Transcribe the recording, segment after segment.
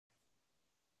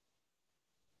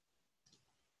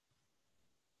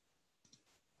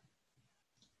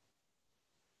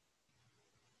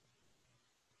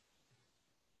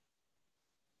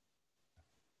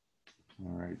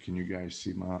All right, can you guys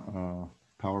see my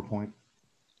PowerPoint?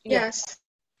 Yes.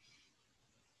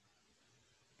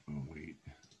 Oh, wait.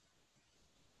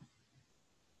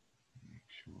 Make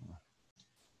sure.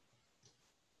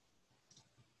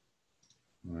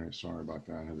 All right, sorry about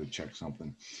that. I had to check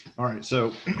something. All right,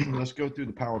 so let's go through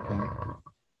the PowerPoint.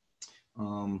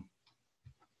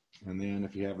 And then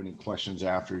if you have any questions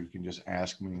after, you can just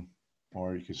ask me,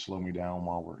 or you can slow me down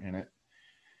while we're in it.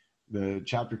 The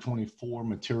chapter 24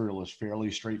 material is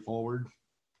fairly straightforward.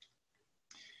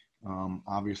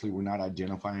 Obviously, we're not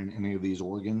identifying any of these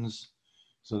organs.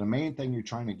 So the main thing you're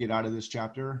trying to get out of this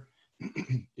chapter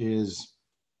is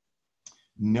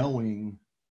knowing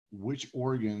which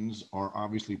organs are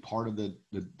obviously part of the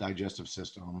digestive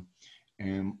system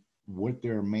and what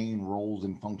their main roles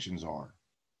and functions are.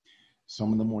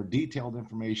 Some of the more detailed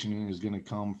information is going to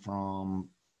come from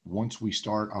once we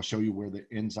start. I'll show you where the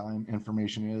enzyme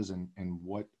information is and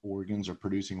what organs are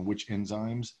producing which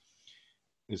enzymes.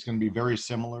 It's going to be very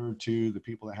similar to the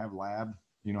people that have lab.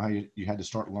 You know how you had to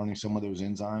start learning some of those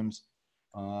enzymes.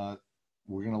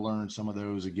 We're going to learn some of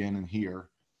those again in here,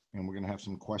 and we're going to have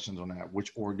some questions on that.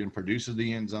 Which organ produces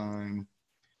the enzyme?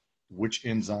 Which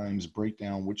enzymes break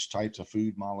down which types of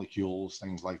food molecules,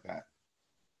 things like that.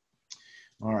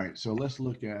 All right, so let's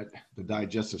look at the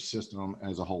digestive system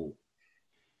as a whole.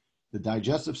 The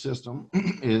digestive system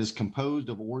is composed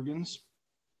of organs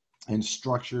and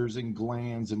structures and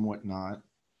glands and whatnot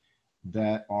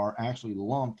that are actually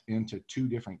lumped into two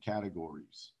different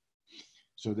categories.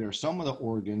 So there are some of the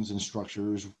organs and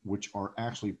structures which are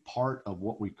actually part of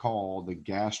what we call the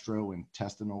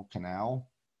gastrointestinal canal,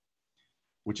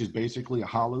 which is basically a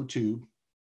hollow tube.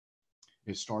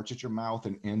 It starts at your mouth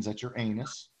and ends at your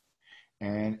anus.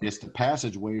 And it's the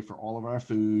passageway for all of our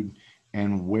food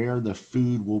and where the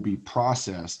food will be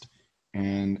processed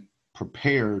and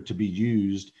prepared to be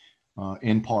used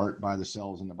in part by the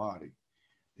cells in the body.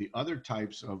 The other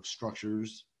types of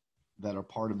structures that are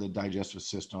part of the digestive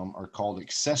system are called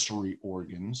accessory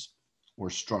organs or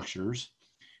structures,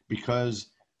 because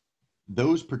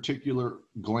those particular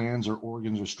glands or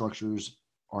organs or structures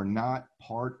are not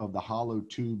part of the hollow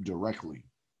tube directly.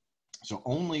 So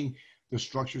only the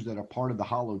structures that are part of the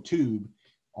hollow tube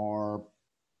are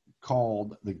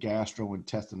called the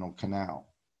gastrointestinal canal,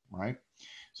 right?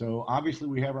 So obviously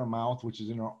we have our mouth, which is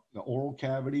in the oral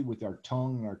cavity with our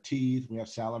tongue and our teeth. We have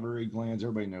salivary glands.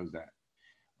 Everybody knows that.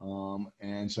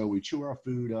 And so we chew our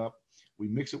food up. We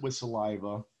mix it with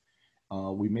saliva.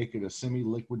 We make it a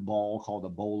semi-liquid ball called a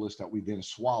bolus that we then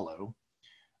swallow.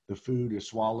 The food is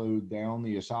swallowed down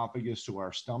the esophagus to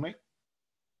our stomach.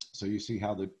 So you see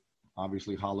how the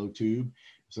obviously hollow tube.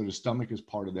 So the stomach is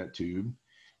part of that tube.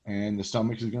 And the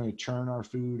stomach is going to churn our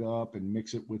food up and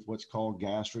mix it with what's called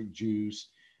gastric juice.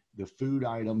 The food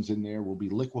items in there will be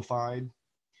liquefied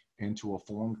into a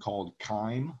form called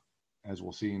chyme, as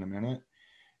we'll see in a minute.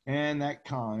 And that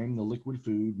chyme, the liquid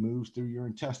food, moves through your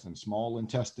intestines, small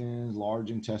intestines,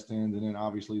 large intestines, and then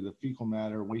obviously the fecal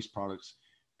matter, waste products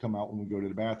come out when we go to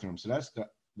the bathroom. So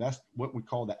that's what we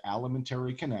call the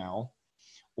alimentary canal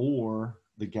or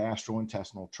the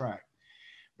gastrointestinal tract.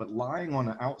 But lying on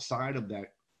the outside of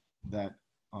that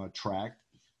tract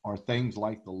are things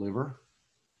like the liver.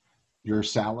 Your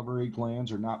salivary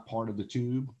glands are not part of the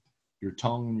tube. Your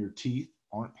tongue and your teeth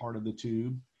aren't part of the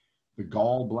tube. The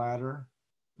gallbladder,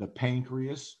 the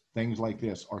pancreas, things like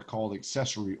this are called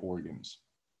accessory organs.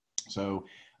 So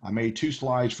I made two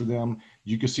slides for them.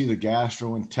 You can see the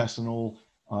gastrointestinal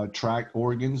tract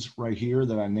organs right here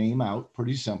that I name out,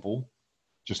 pretty simple.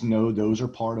 Just know those are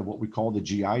part of what we call the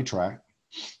GI tract.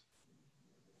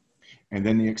 And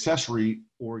then the accessory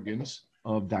organs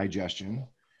of digestion,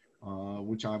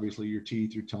 which obviously your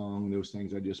teeth, your tongue, those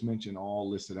things I just mentioned, all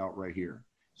listed out right here.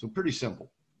 So pretty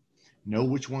simple. Know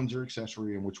which ones are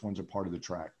accessory and which ones are part of the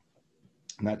tract.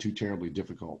 Not too terribly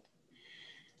difficult.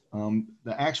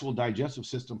 The actual digestive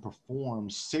system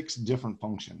performs 6 different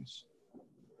functions.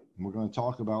 And we're going to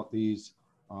talk about these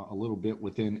a little bit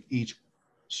within each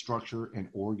structure and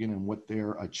organ and what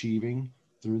they're achieving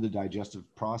through the digestive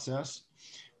process.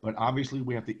 But obviously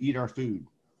we have to eat our food.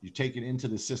 You take it into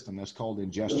the system. That's called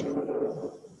ingestion.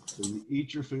 So you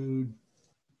eat your food,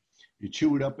 you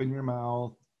chew it up in your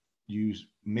mouth, you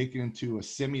make it into a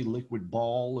semi-liquid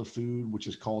ball of food, which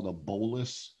is called a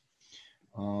bolus.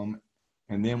 And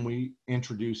then we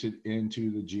introduce it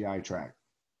into the GI tract.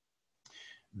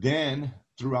 Then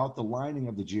throughout the lining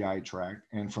of the GI tract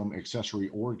and from accessory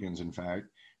organs, in fact,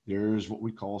 there's what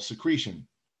we call secretion.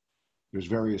 There's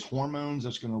various hormones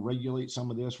that's going to regulate some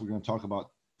of this. We're going to talk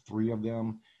about 3 of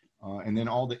them. And then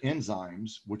all the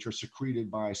enzymes, which are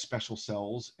secreted by special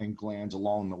cells and glands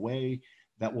along the way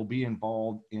that will be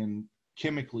involved in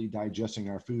chemically digesting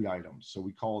our food items. So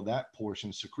we call that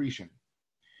portion secretion.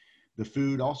 The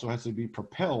food also has to be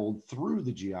propelled through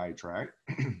the GI tract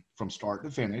from start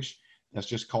to finish. That's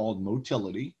just called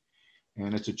motility.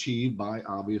 And it's achieved by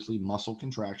obviously muscle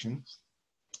contraction.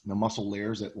 The muscle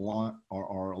layers that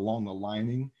are along the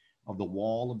lining of the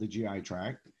wall of the GI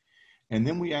tract. And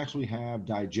then we actually have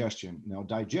digestion. Now,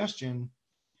 digestion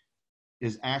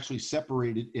is actually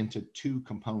separated into two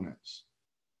components.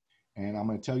 And I'm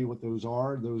going to tell you what those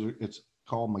are. It's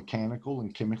called mechanical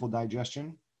and chemical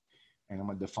digestion. And I'm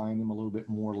going to define them a little bit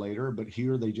more later. But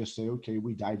here they just say, okay,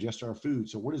 we digest our food.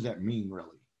 So what does that mean,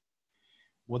 really?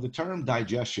 Well, the term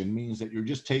digestion means that you're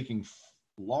just taking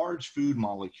large food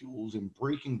molecules and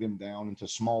breaking them down into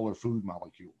smaller food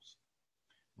molecules,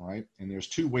 right? And there's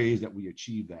two ways that we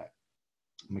achieve that: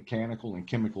 mechanical and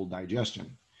chemical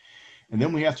digestion. And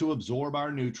then we have to absorb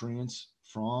our nutrients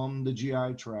from the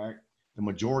GI tract. The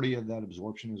majority of that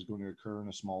absorption is going to occur in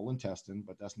a small intestine,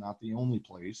 but that's not the only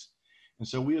place. And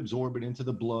so we absorb it into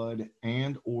the blood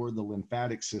and or the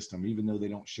lymphatic system, even though they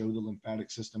don't show the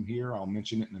lymphatic system here. I'll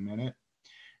mention it in a minute.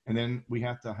 And then we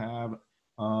have to have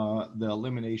the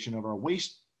elimination of our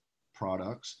waste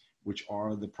products, which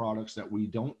are the products that we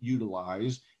don't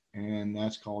utilize, and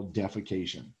that's called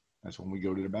defecation. That's when we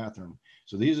go to the bathroom.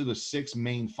 So these are the 6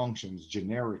 main functions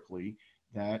generically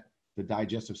that the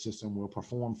digestive system will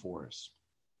perform for us.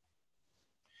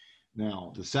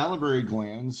 Now, the salivary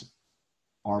glands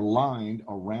are lined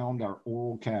around our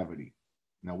oral cavity.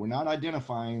 Now, we're not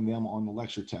identifying them on the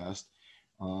lecture test,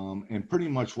 and pretty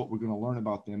much what we're going to learn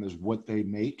about them is what they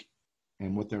make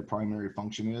and what their primary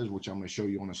function is, which I'm going to show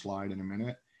you on a slide in a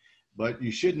minute. But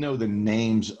you should know the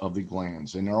names of the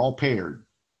glands, and they're all paired.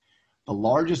 The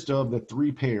largest of the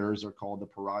 3 pairs are called the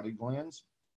parotid glands.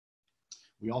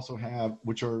 We also have,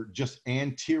 which are just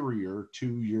anterior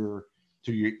to your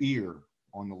ear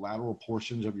on the lateral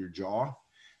portions of your jaw.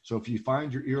 So if you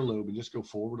find your earlobe and just go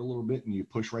forward a little bit and you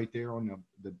push right there on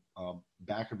the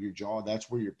back of your jaw, that's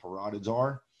where your parotids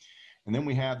are. And then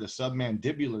we have the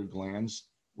submandibular glands,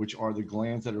 which are the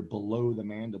glands that are below the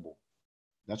mandible.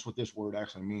 That's what this word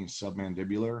actually means,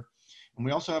 submandibular. And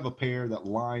we also have a pair that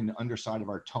line the underside of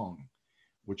our tongue,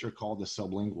 which are called the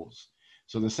sublinguals.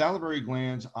 So the salivary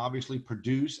glands obviously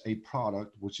produce a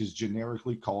product which is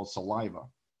generically called saliva.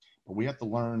 But we have to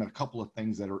learn a couple of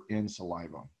things that are in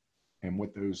saliva and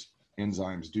what those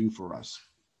enzymes do for us.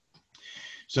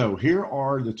 So here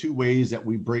are the 2 ways that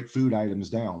we break food items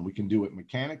down. We can do it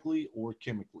mechanically or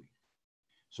chemically.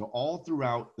 So all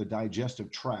throughout the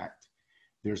digestive tract,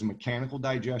 there's mechanical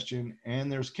digestion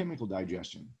and there's chemical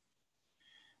digestion.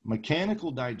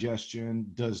 Mechanical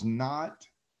digestion does not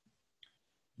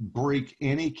break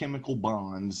any chemical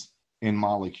bonds in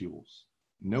molecules.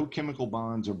 No chemical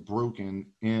bonds are broken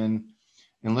in,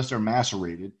 unless they're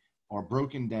macerated, or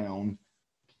broken down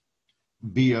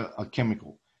via a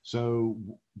chemical. So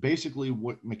basically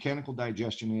what mechanical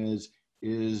digestion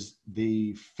is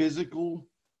the physical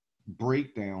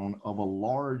breakdown of a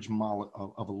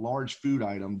large food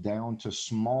item down to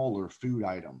smaller food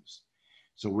items.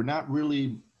 So we're not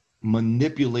really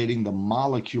manipulating the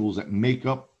molecules that make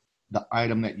up the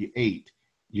item that you ate.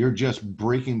 You're just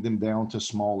breaking them down to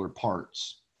smaller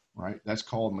parts, right? That's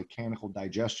called mechanical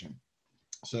digestion.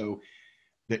 So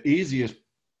the easiest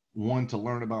one to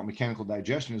learn about mechanical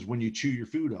digestion is when you chew your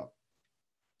food up.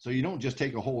 So you don't just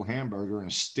take a whole hamburger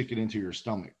and stick it into your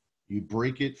stomach. You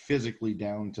break it physically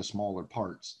down to smaller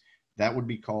parts. That would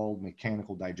be called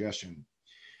mechanical digestion.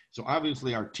 So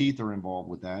obviously our teeth are involved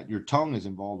with that. Your tongue is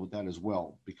involved with that as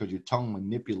well, because your tongue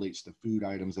manipulates the food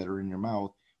items that are in your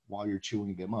mouth while you're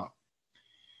chewing them up.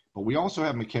 But we also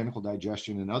have mechanical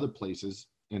digestion in other places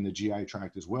in the GI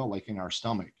tract as well, like in our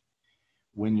stomach.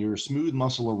 When your smooth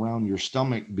muscle around your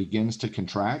stomach begins to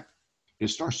contract, it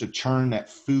starts to churn that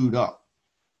food up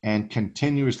and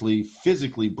continuously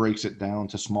physically breaks it down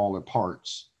to smaller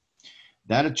parts.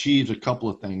 That achieves a couple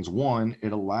of things. One,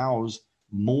 it allows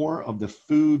more of the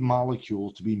food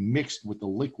molecules to be mixed with the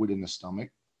liquid in the stomach,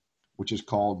 which is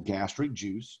called gastric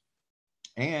juice.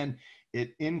 And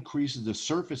it increases the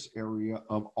surface area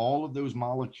of all of those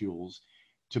molecules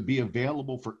to be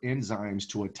available for enzymes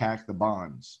to attack the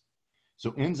bonds.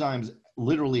 So enzymes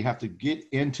literally have to get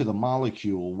into the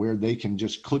molecule where they can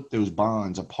just clip those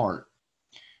bonds apart.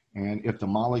 And if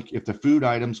the food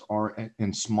items are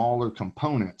in smaller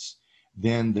components,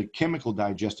 then the chemical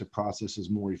digestive process is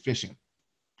more efficient.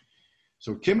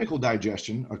 So chemical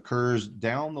digestion occurs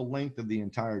down the length of the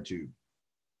entire tube.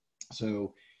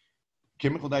 So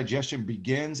chemical digestion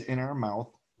begins in our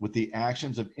mouth with the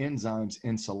actions of enzymes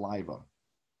in saliva.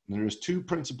 And there's two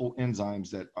principal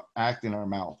enzymes that act in our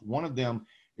mouth. One of them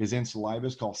is in saliva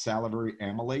is called salivary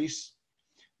amylase.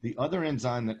 The other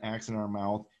enzyme that acts in our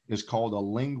mouth is called a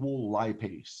lingual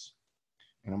lipase.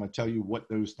 And I'm going to tell you what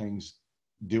those things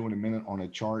do in a minute on a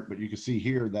chart, but you can see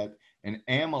here that an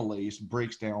amylase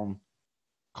breaks down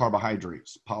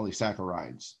carbohydrates,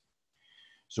 polysaccharides.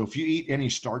 So if you eat any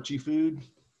starchy food,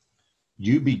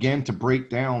 you begin to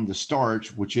break down the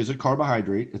starch, which is a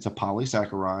carbohydrate. It's a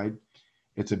polysaccharide.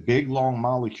 It's a big, long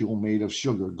molecule made of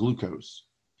sugar, glucose.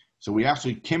 So we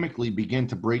actually chemically begin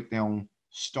to break down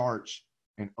starch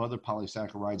and other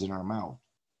polysaccharides in our mouth.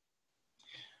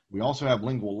 We also have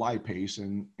lingual lipase,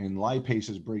 and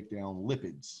lipases break down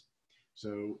lipids.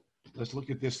 So let's look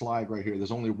at this slide right here.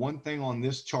 There's only one thing on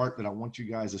this chart that I want you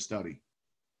guys to study,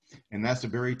 and that's the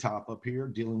very top up here,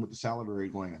 dealing with the salivary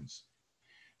glands.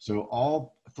 So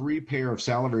all three pair of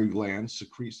salivary glands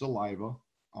secrete saliva,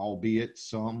 albeit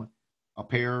a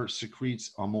pair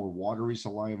secretes a more watery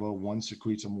saliva, one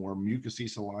secretes a more mucousy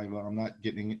saliva. I'm not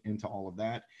getting into all of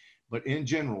that, but in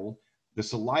general, the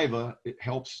saliva, it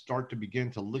helps start to begin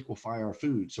to liquefy our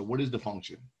food. So what is the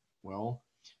function? Well,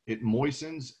 it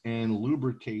moistens and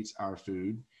lubricates our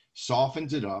food,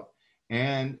 softens it up,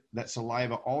 and that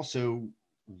saliva also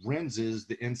rinses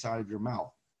the inside of your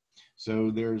mouth.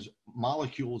 So there's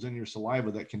molecules in your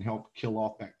saliva that can help kill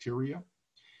off bacteria.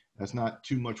 That's not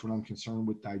too much when I'm concerned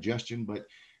with digestion, but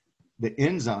the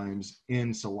enzymes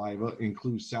in saliva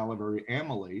include salivary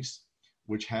amylase,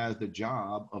 which has the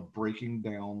job of breaking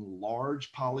down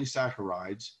large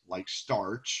polysaccharides like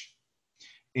starch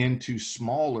into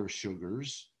smaller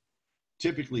sugars,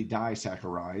 typically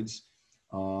disaccharides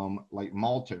like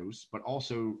maltose, but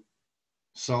also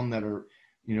some that are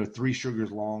 3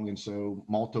 sugars long, and so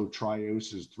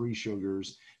maltotriose is 3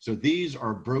 sugars. So these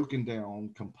are broken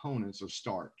down components of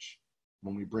starch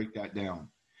when we break that down.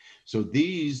 So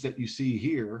these that you see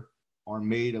here are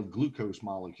made of glucose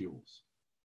molecules.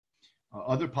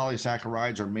 Other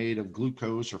polysaccharides are made of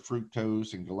glucose or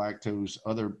fructose and galactose,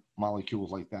 other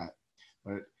molecules like that.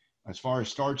 But as far as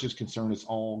starch is concerned, it's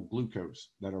all glucose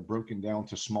that are broken down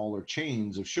to smaller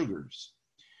chains of sugars.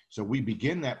 So we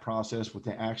begin that process with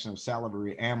the action of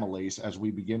salivary amylase as we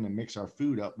begin to mix our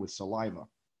food up with saliva.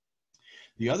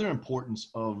 The other importance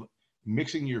of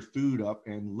mixing your food up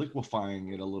and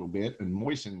liquefying it a little bit and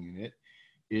moistening it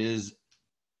is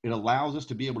it allows us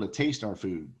to be able to taste our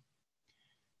food.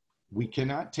 We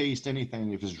cannot taste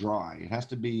anything if it's dry. It has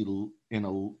to be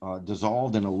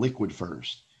dissolved in a liquid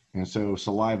first. And so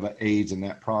saliva aids in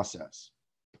that process.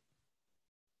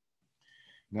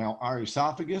 Now, our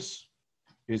esophagus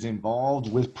is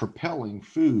involved with propelling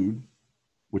food,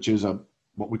 which is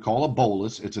what we call a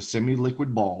bolus. It's a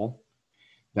semi-liquid ball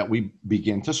that we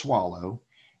begin to swallow.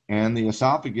 And the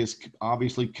esophagus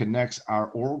obviously connects our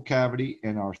oral cavity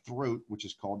and our throat, which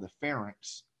is called the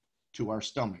pharynx, to our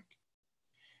stomach.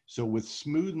 So with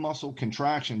smooth muscle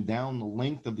contraction down the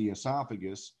length of the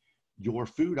esophagus, your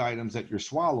food items that you're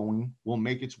swallowing will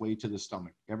make its way to the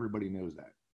stomach. Everybody knows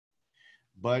that.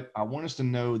 But I want us to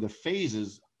know the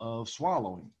phases of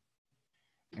swallowing.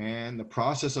 And the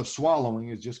process of swallowing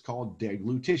is just called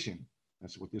deglutition.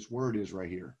 That's what this word is right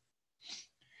here.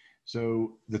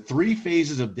 So the 3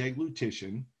 phases of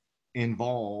deglutition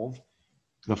involve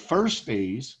the first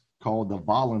phase, called the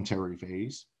voluntary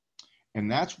phase. And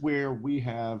that's where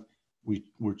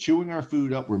we're chewing our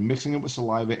food up, we're mixing it with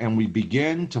saliva, and we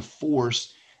begin to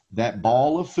force that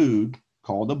ball of food,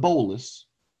 called a bolus,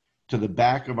 to the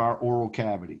back of our oral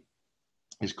cavity.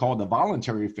 It's called the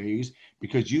voluntary phase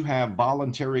because you have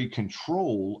voluntary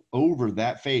control over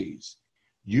that phase.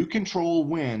 You control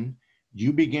when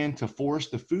you begin to force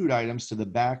the food items to the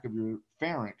back of your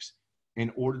pharynx in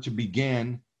order to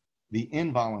begin the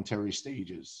involuntary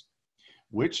stages,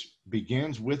 which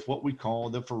begins with what we call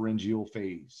the pharyngeal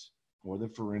phase or the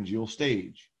pharyngeal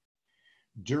stage.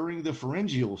 During the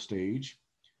pharyngeal stage,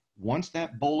 once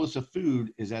that bolus of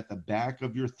food is at the back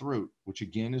of your throat, which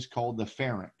again is called the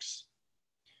pharynx,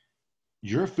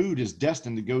 your food is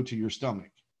destined to go to your stomach.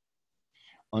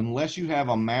 Unless you have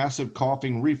a massive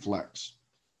coughing reflex.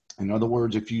 In other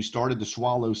words, if you started to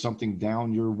swallow something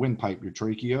down your windpipe, your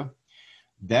trachea,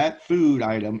 that food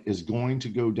item is going to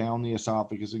go down the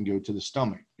esophagus and go to the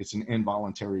stomach. It's an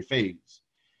involuntary phase.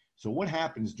 So what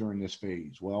happens during this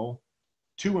phase? Well,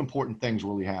 2 important things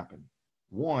really happen.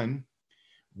 One,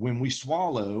 when we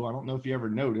swallow, I don't know if you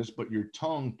ever noticed, but your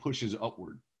tongue pushes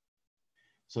upward.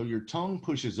 So your tongue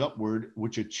pushes upward,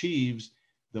 which achieves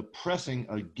the pressing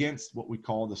against what we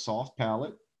call the soft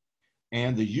palate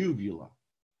and the uvula,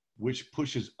 which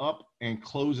pushes up and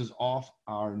closes off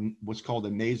our what's called the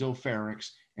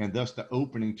nasopharynx, and thus the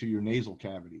opening to your nasal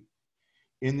cavity.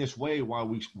 in this way, while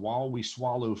we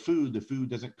swallow food, the food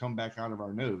doesn't come back out of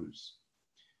our nose,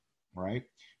 right?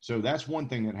 So that's one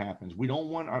thing that happens. We don't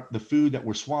want the food that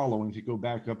we're swallowing to go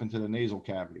back up into the nasal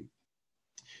cavity.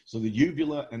 So the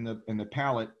uvula and the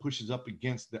palate pushes up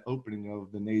against the opening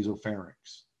of the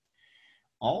nasopharynx.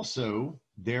 Also,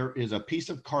 there is a piece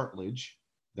of cartilage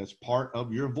that's part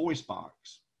of your voice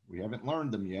box. We haven't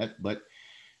learned them yet, but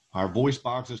our voice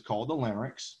box is called the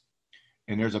larynx.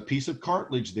 And there's a piece of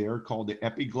cartilage there called the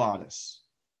epiglottis.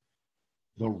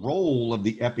 The role of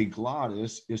the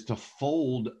epiglottis is to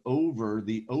fold over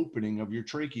the opening of your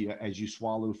trachea as you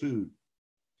swallow food.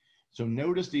 So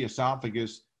notice the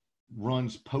esophagus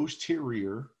runs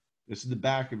posterior. This is the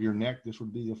back of your neck. This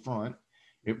would be the front.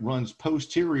 It runs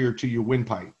posterior to your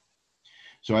windpipe.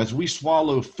 So as we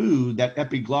swallow food, that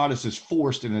epiglottis is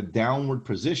forced in a downward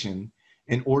position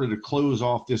in order to close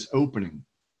off this opening.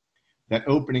 That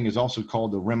opening is also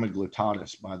called the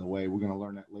remiglottis, by the way. We're going to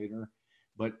learn that later.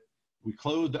 But we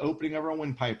close the opening of our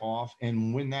windpipe off,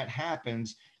 and when that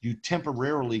happens, you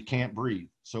temporarily can't breathe.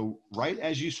 So right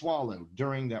as you swallow,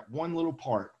 during that one little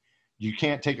part, you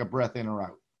can't take a breath in or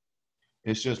out.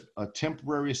 It's just a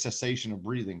temporary cessation of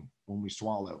breathing when we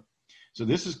swallow. So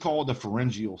this is called the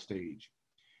pharyngeal stage.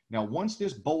 Now, once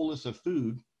this bolus of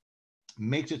food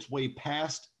makes its way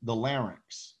past the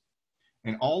larynx,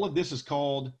 and all of this is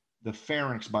called the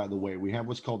pharynx, by the way. We have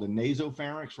what's called the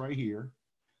nasopharynx right here,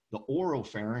 the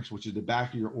oropharynx, which is the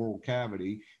back of your oral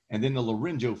cavity, and then the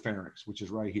laryngopharynx, which is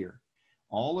right here.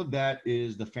 All of that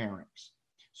is the pharynx.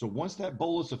 So once that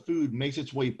bolus of food makes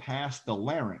its way past the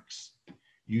larynx,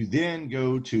 you then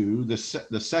go to the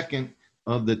second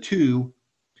of the two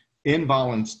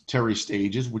involuntary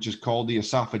stages, which is called the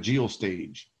esophageal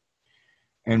stage.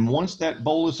 And once that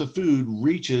bolus of food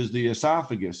reaches the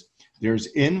esophagus, there's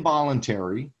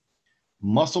involuntary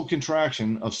muscle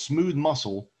contraction of smooth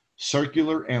muscle,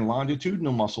 circular and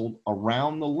longitudinal muscle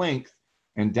around the length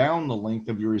and down the length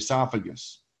of your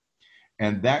esophagus.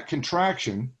 And that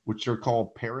contraction, which are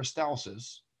called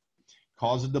peristalsis,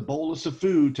 causes the bolus of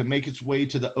food to make its way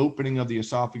to the opening of the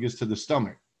esophagus to the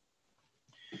stomach.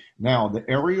 Now, the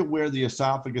area where the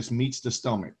esophagus meets the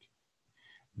stomach,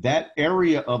 that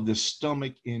area of the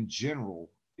stomach in general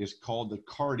is called the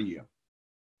cardia,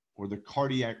 or the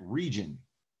cardiac region.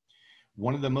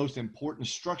 One of the most important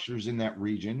structures in that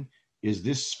region is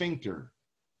this sphincter.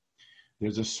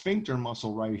 There's a sphincter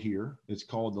muscle right here. It's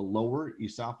called the lower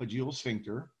esophageal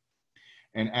sphincter.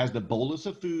 And as the bolus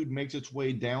of food makes its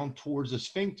way down towards the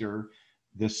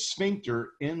sphincter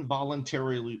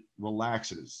involuntarily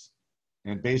relaxes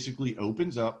and basically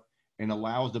opens up and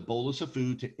allows the bolus of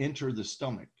food to enter the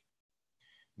stomach.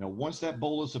 Now, once that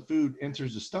bolus of food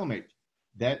enters the stomach,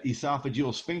 that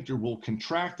esophageal sphincter will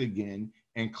contract again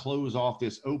and close off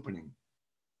this opening.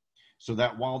 So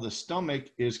that while the stomach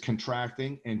is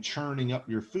contracting and churning up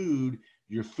your food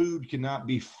cannot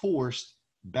be forced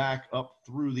back up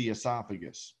through the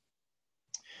esophagus.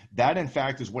 That, in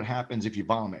fact, is what happens if you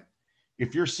vomit.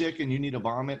 If you're sick and you need a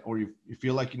vomit, or you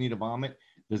feel like you need a vomit,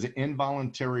 there's an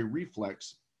involuntary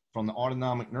reflex from the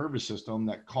autonomic nervous system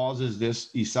that causes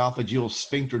this esophageal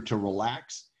sphincter to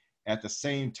relax at the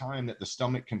same time that the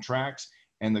stomach contracts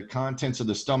and the contents of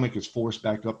the stomach is forced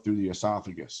back up through the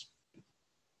esophagus.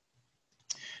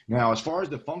 Now, as far as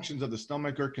the functions of the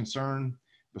stomach are concerned,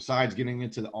 besides getting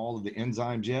into all of the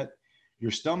enzymes yet,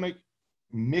 your stomach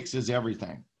mixes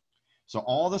everything. So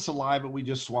all the saliva we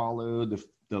just swallowed,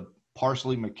 the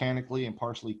partially mechanically and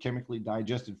partially chemically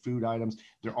digested food items,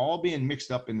 they're all being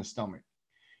mixed up in the stomach,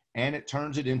 and it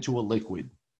turns it into a liquid.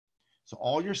 So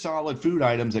all your solid food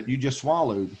items that you just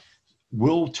swallowed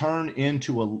will turn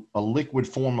into a liquid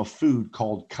form of food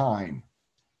called chyme,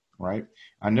 right?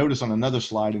 I noticed on another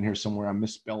slide in here somewhere I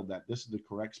misspelled that. This is the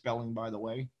correct spelling, by the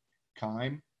way,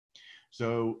 chyme.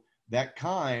 So that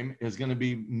chyme is going to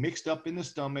be mixed up in the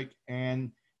stomach,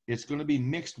 and it's going to be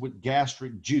mixed with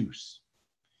gastric juice.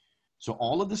 So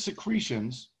all of the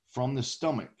secretions from the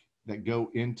stomach that go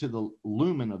into the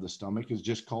lumen of the stomach is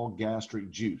just called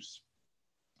gastric juice.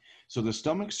 So the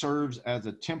stomach serves as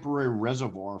a temporary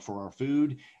reservoir for our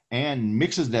food and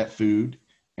mixes that food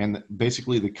and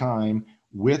basically the chyme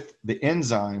with the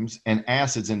enzymes and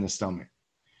acids in the stomach.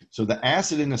 So the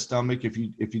acid in the stomach, if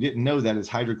you didn't know that, is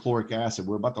hydrochloric acid.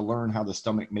 We're about to learn how the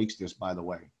stomach makes this, by the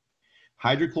way.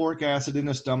 Hydrochloric acid in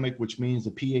the stomach, which means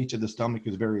the pH of the stomach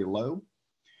is very low.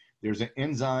 There's an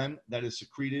enzyme that is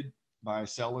secreted by a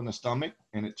cell in the stomach,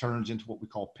 and it turns into what we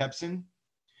call pepsin.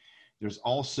 There's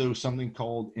also something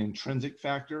called intrinsic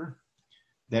factor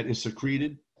that is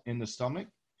secreted in the stomach,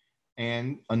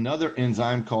 and another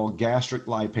enzyme called gastric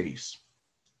lipase.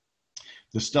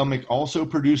 The stomach also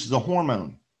produces a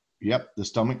hormone Yep, the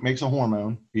stomach makes a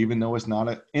hormone, even though it's not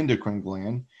an endocrine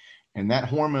gland. And that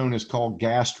hormone is called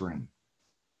gastrin.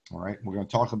 All right, we're going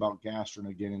to talk about gastrin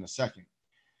again in a second.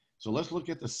 So let's look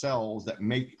at the cells that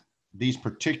make these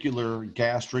particular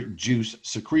gastric juice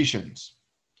secretions.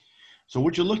 So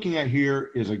what you're looking at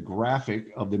here is a graphic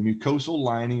of the mucosal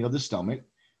lining of the stomach,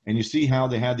 and you see how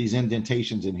they have these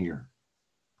indentations in here.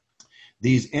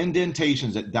 These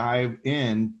indentations that dive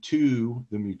into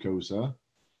the mucosa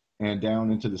and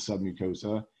down into the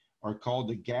submucosa are called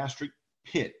the gastric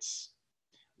pits.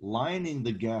 Lining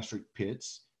the gastric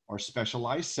pits are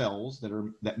specialized cells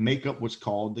that make up what's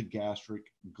called the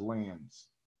gastric glands.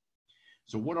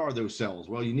 So what are those cells?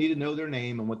 Well, you need to know their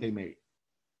name and what they make.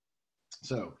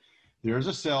 So there's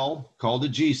a cell called the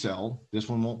G cell. This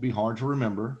one won't be hard to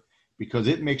remember because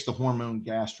it makes the hormone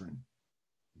gastrin.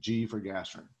 G for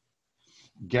gastrin.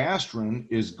 Gastrin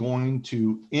is going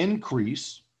to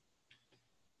increase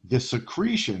the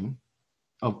secretion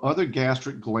of other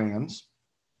gastric glands.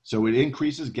 So it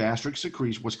increases gastric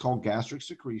secretion, what's called gastric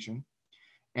secretion,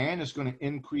 and it's going to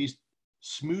increase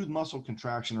smooth muscle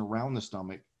contraction around the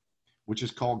stomach, which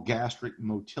is called gastric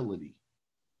motility.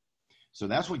 So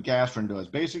that's what gastrin does.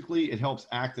 Basically, it helps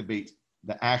activate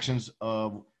the actions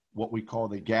of what we call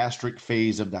the gastric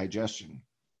phase of digestion,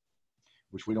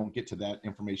 which we don't get to that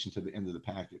information to the end of the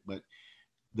packet. But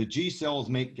the G cells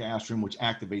make gastrin, which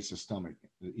activates the stomach,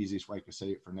 the easiest way I can say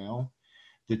it for now.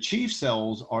 The chief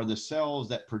cells are the cells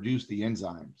that produce the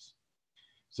enzymes.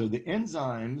 So the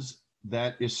enzymes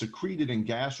that is secreted in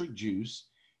gastric juice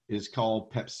is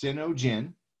called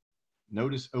pepsinogen.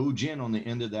 Notice ogen on the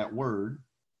end of that word.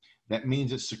 That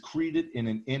means it's secreted in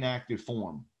an inactive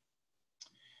form.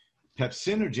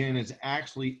 Pepsinogen is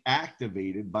actually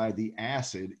activated by the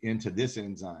acid into this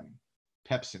enzyme,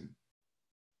 pepsin.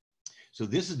 So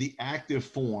this is the active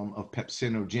form of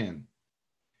pepsinogen.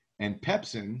 And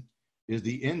pepsin is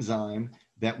the enzyme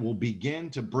that will begin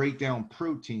to break down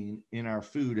protein in our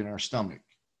food in our stomach.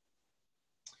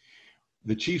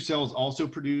 The chief cells also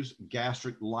produce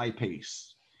gastric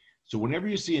lipase. So whenever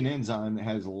you see an enzyme that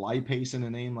has lipase in the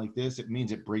name like this, it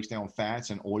means it breaks down fats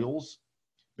and oils,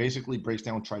 basically breaks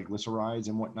down triglycerides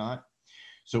and whatnot.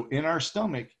 So in our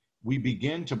stomach, we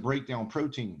begin to break down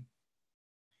protein.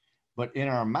 But in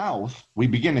our mouth, we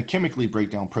begin to chemically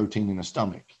break down protein in the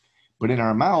stomach. But in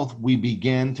our mouth, we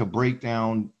begin to break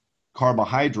down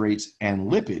carbohydrates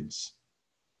and lipids.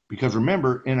 Because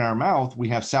remember, in our mouth, we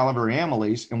have salivary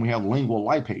amylase and we have lingual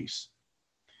lipase.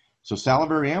 So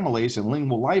salivary amylase and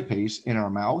lingual lipase in our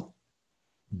mouth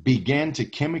begin to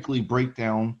chemically break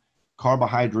down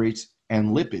carbohydrates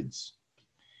and lipids.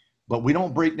 But we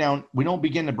don't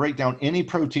begin to break down any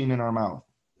protein in our mouth.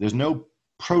 There's no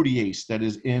protease that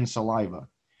is in saliva.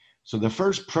 So the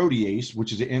first protease,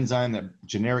 which is an enzyme, that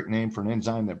generic name for an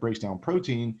enzyme that breaks down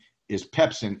protein, is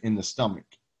pepsin in the stomach.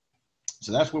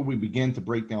 So that's where we begin to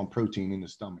break down protein in the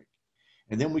stomach.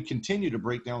 And then we continue to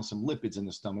break down some lipids in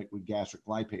the stomach with gastric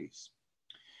lipase.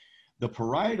 The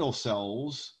parietal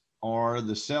cells are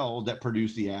the cells that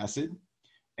produce the acid,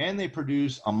 and they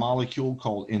produce a molecule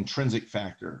called intrinsic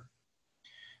factor.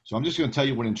 So I'm just going to tell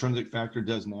you what intrinsic factor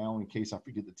does now in case I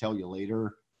forget to tell you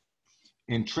later.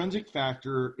 Intrinsic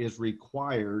factor is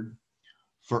required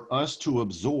for us to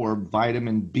absorb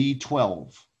vitamin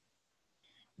B12.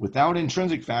 Without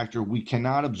intrinsic factor, we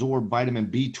cannot absorb vitamin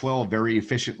B12 very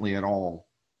efficiently at all.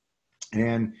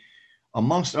 And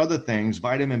amongst other things,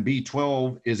 vitamin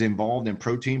B12 is involved in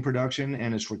protein production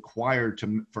and is required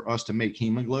for us to make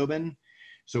hemoglobin.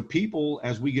 So people,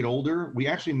 as we get older, we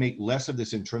actually make less of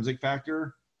this intrinsic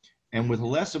factor. And with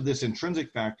less of this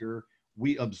intrinsic factor,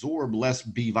 we absorb less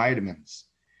B vitamins,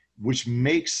 which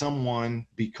makes someone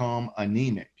become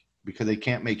anemic because they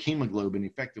can't make hemoglobin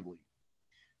effectively.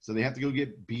 So they have to go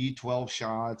get B12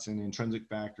 shots and intrinsic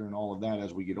factor and all of that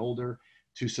as we get older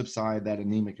to subside that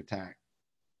anemic attack.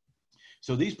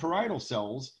 So these parietal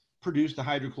cells produce the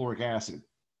hydrochloric acid,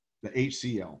 the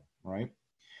HCl, right?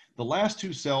 The last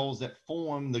two cells that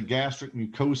form the gastric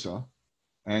mucosa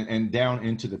and down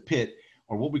into the pit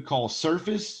are what we call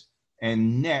surface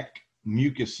and neck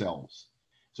mucus cells.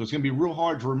 So it's going to be real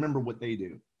hard to remember what they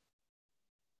do.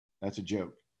 That's a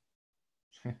joke.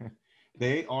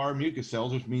 They are mucus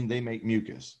cells, which means they make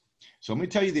mucus. So let me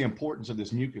tell you the importance of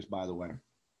this mucus, by the way.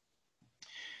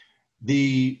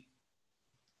 The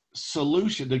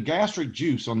solution, the gastric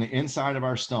juice on the inside of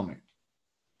our stomach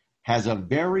has a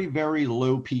very, very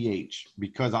low pH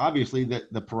because obviously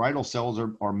the parietal cells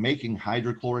are making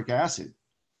hydrochloric acid.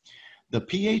 The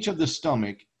pH of the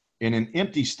stomach in an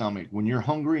empty stomach, when you're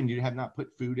hungry and you have not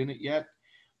put food in it yet,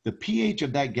 the pH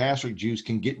of that gastric juice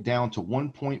can get down to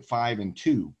 1.5 and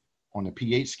 2 on the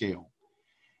pH scale.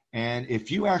 And if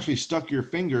you actually stuck your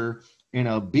finger in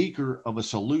a beaker of a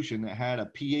solution that had a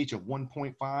pH of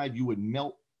 1.5, you would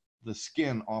melt the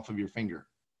skin off of your finger.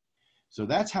 So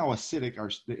that's how acidic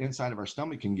the inside of our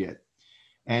stomach can get.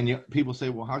 And people say,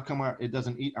 well, how come it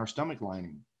doesn't eat our stomach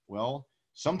lining? Well,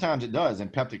 sometimes it does in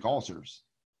peptic ulcers.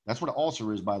 That's what an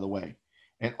ulcer is, by the way.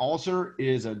 An ulcer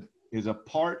is a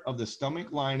part of the stomach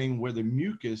lining where the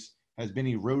mucus has been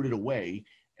eroded away,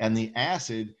 and the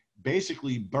acid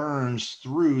basically burns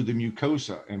through the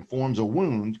mucosa and forms a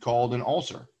wound called an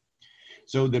ulcer.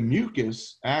 So the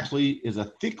mucus actually is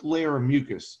a thick layer of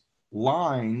mucus,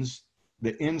 lines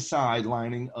the inside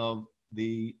lining of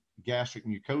the gastric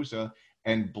mucosa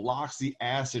and blocks the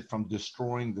acid from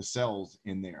destroying the cells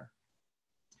in there.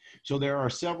 So there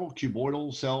are several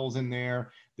cuboidal cells in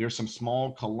there. There's some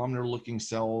small columnar looking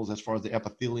cells as far as the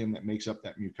epithelium that makes up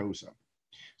that mucosa.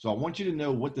 So I want you to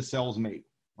know what the cells make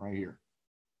right here.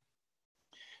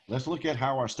 Let's look at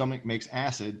how our stomach makes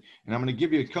acid. And I'm going to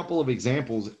give you a couple of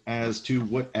examples as to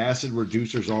what acid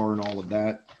reducers are and all of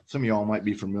that. Some of y'all might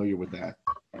be familiar with that.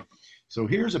 So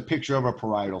here's a picture of a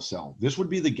parietal cell. This would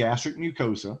be the gastric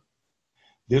mucosa.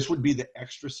 This would be the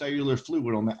extracellular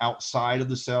fluid on the outside of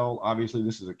the cell. Obviously,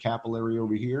 this is a capillary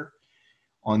over here.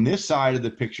 On this side of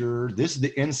the picture, this is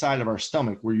the inside of our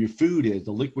stomach where your food is.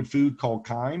 The liquid food called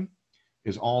chyme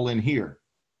is all in here.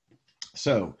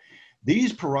 So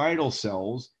these parietal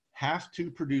cells have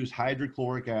to produce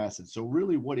hydrochloric acid. So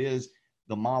really, what is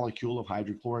the molecule of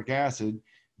hydrochloric acid?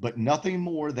 But nothing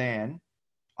more than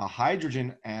a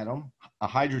hydrogen atom, a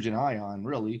hydrogen ion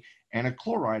really, and a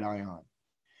chloride ion.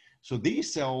 So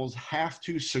these cells have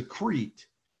to secrete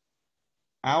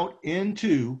out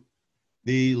into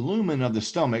the lumen of the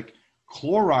stomach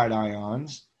chloride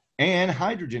ions and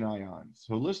hydrogen ions.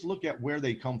 So let's look at where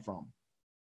they come from.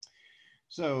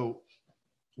 So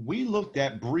we looked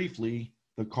at briefly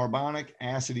the carbonic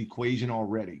acid equation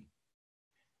already.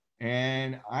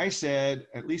 And I said,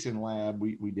 at least in lab,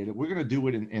 we did it. We're going to do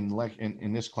it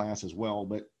in this class as well,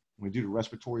 but we do the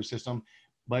respiratory system.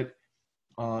 But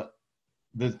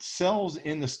the cells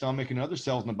in the stomach and other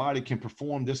cells in the body can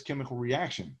perform this chemical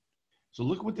reaction. So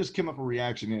look what this chemical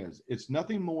reaction is. It's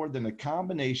nothing more than a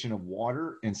combination of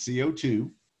water and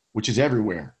CO2, which is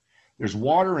everywhere. There's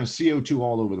water and CO2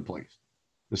 all over the place.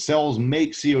 The cells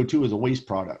make CO2 as a waste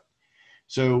product.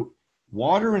 So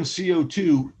water and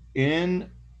CO2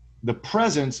 in the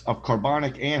presence of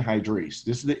carbonic anhydrase.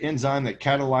 This is the enzyme that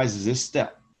catalyzes this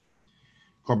step.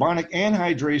 Carbonic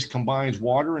anhydrase combines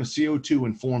water and CO2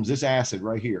 and forms this acid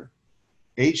right here.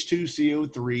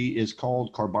 H2CO3 is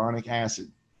called carbonic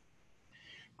acid.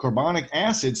 Carbonic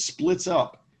acid splits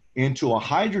up into a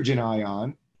hydrogen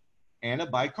ion and a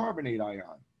bicarbonate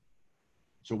ion.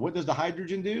 So what does the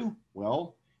hydrogen do?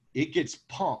 Well, it gets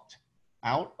pumped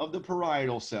out of the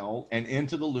parietal cell and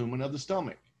into the lumen of the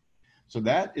stomach. So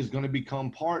that is going to become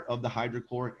part of the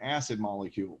hydrochloric acid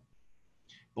molecule.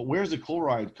 But where's the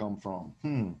chloride come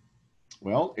from?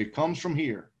 Well, it comes from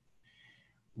here.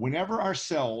 Whenever our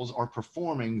cells are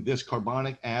performing this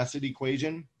carbonic acid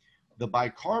equation, the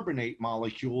bicarbonate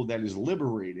molecule that is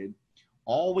liberated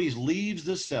always leaves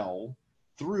the cell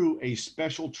through a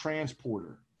special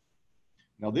transporter.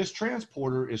 Now, this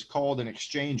transporter is called an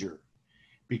exchanger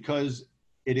because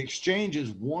it exchanges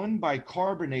one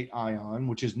bicarbonate ion,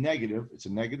 which is negative, it's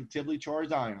a negatively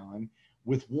charged ion,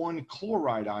 with one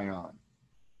chloride ion.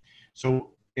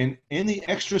 So in the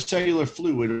extracellular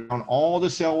fluid on all the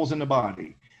cells in the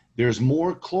body, there's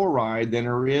more chloride than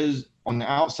there is on the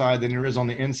outside than there is on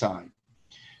the inside.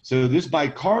 So this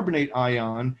bicarbonate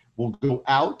ion will go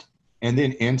out and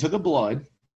then into the blood,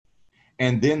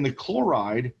 and then the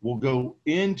chloride will go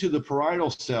into the parietal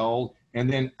cell and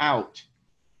then out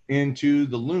into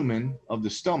the lumen of the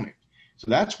stomach. So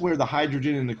that's where the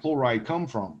hydrogen and the chloride come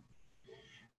from.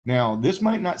 Now, this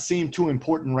might not seem too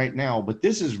important right now, but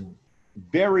this is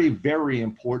very, very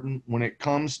important when it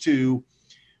comes to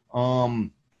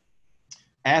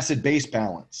acid-base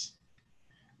balance.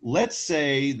 Let's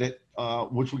say that,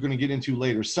 which we're going to get into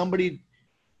later, somebody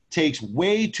takes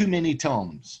way too many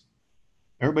Tums.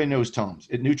 Everybody knows Tums.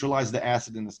 It neutralizes the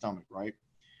acid in the stomach, right?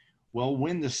 Well,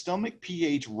 when the stomach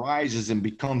pH rises and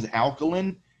becomes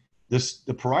alkaline,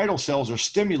 the parietal cells are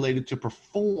stimulated to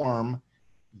perform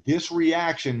this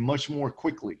reaction much more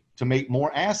quickly to make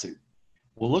more acid.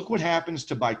 Well, look what happens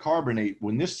to bicarbonate.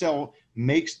 When this cell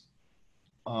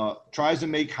tries to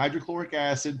make hydrochloric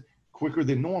acid quicker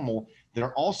than normal,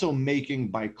 they're also making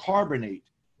bicarbonate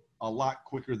a lot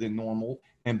quicker than normal,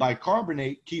 and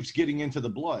bicarbonate keeps getting into the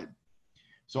blood.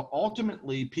 So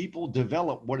ultimately, people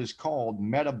develop what is called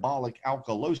metabolic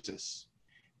alkalosis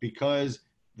because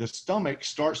the stomach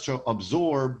starts to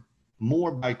absorb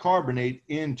more bicarbonate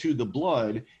into the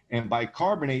blood, and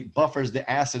bicarbonate buffers the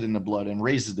acid in the blood and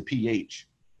raises the pH.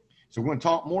 So we're going to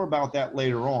talk more about that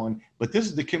later on, but this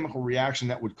is the chemical reaction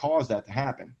that would cause that to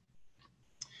happen.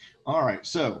 All right,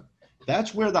 so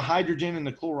that's where the hydrogen and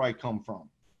the chloride come from.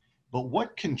 But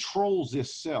what controls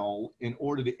this cell in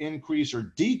order to increase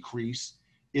or decrease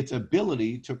its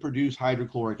ability to produce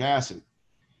hydrochloric acid?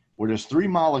 Well, there's 3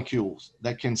 molecules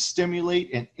that can stimulate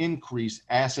and increase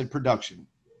acid production.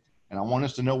 And I want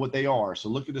us to know what they are. So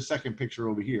look at the second picture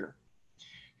over here.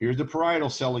 Here's the parietal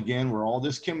cell again, where all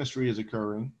this chemistry is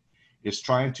occurring. It's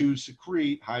trying to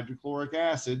secrete hydrochloric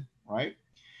acid, right?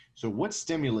 So what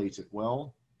stimulates it?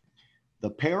 Well,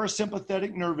 the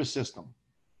parasympathetic nervous system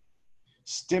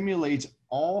stimulates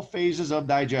all phases of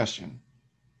digestion.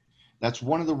 That's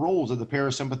one of the roles of the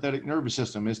parasympathetic nervous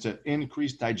system, is to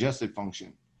increase digestive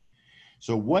function.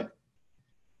 So what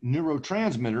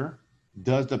neurotransmitter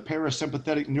does the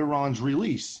parasympathetic neurons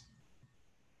release?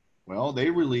 Well, they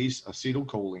release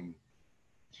acetylcholine.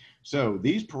 So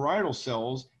these parietal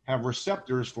cells have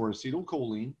receptors for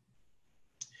acetylcholine.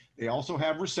 They also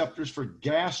have receptors for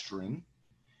gastrin.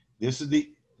 This is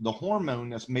the hormone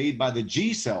that's made by the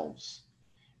G cells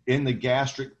in the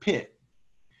gastric pit.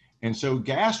 And so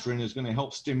gastrin is going to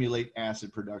help stimulate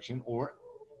acid production, or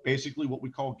basically what we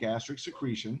call gastric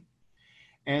secretion.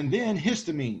 And then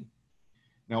histamine.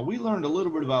 Now, we learned a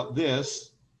little bit about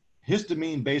this.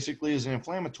 Histamine basically is an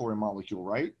inflammatory molecule,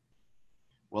 right?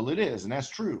 Well, it is, and that's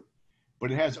true.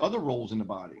 But it has other roles in the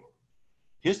body.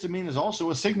 Histamine is also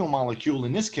a signal molecule,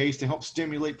 in this case, to help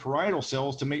stimulate parietal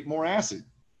cells to make more acid.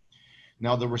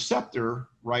 Now, the receptor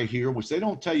right here, which they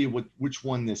don't tell you which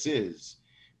one this is,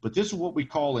 but this is what we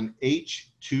call an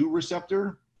H2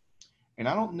 receptor. And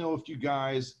I don't know if you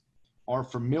guys are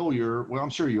familiar, well, I'm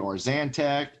sure you are,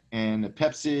 Zantac and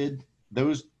Pepcid,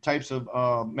 those types of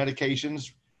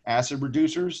medications, acid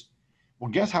reducers. Well,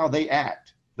 guess how they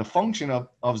act? The function of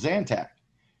Zantac,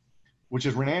 which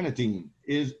is ranitidine,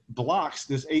 blocks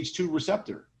this H2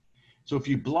 receptor. So if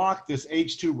you block this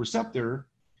H2 receptor,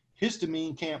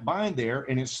 histamine can't bind there,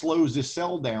 and it slows this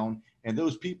cell down, and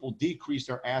those people decrease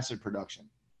their acid production.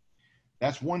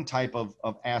 That's one type of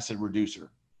acid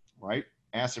reducer, right?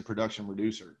 Acid production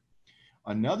reducer.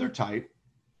 Another type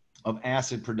of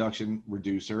acid production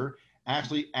reducer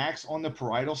actually acts on the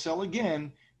parietal cell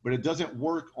again, but it doesn't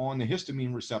work on the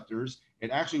histamine receptors. It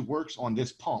actually works on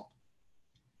this pump.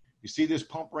 You see this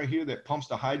pump right here that pumps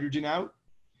the hydrogen out?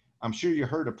 I'm sure you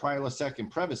heard of Prilosec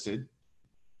and Prevacid.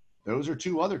 Those are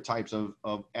 2 other types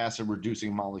of acid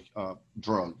reducing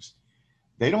drugs.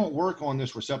 They don't work on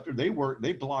this receptor.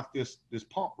 They block this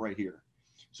pump right here.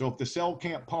 So if the cell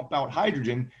can't pump out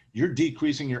hydrogen, you're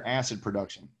decreasing your acid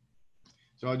production.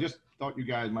 So I just thought you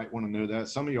guys might want to know that.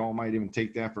 Some of y'all might even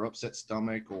take that for upset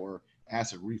stomach or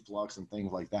acid reflux and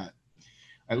things like that.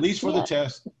 At least for the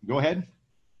test. Go ahead.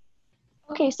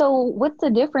 Okay, so what's the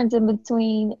difference in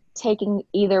between taking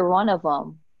either one of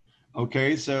them?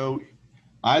 Okay, so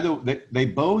they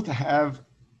both have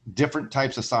different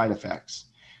types of side effects.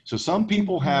 So some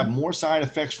people have more side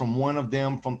effects from one of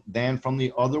them than from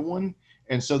the other one,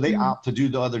 and so they opt to do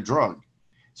the other drug.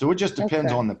 So it just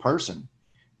depends on the person.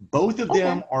 Both of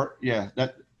them are,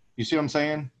 that you see what I'm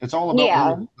saying? It's all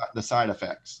about the side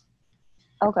effects.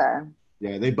 Okay.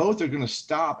 Yeah, they both are going to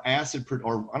stop acid,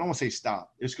 or I don't want to say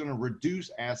stop. It's going to reduce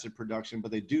acid production,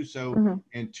 but they do so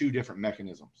in 2 different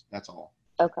mechanisms. That's all.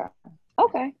 Okay.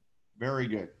 Okay. Very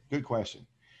good. Good question.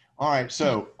 All right.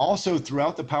 So also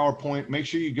throughout the PowerPoint, make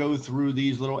sure you go through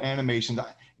these little animations.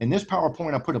 In this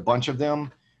PowerPoint, I put a bunch of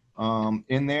them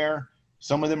in there.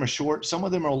 Some of them are short. Some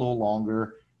of them are a little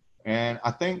longer. And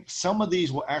I think some of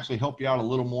these will actually help you out a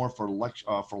little more for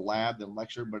lab than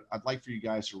lecture, but I'd like for you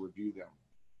guys to review them.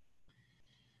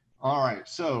 All right.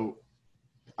 So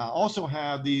I also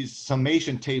have these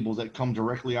summation tables that come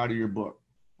directly out of your book.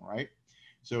 All right.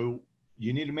 So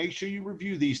you need to make sure you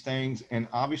review these things and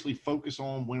obviously focus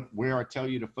on where I tell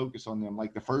you to focus on them.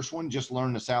 Like the first one, just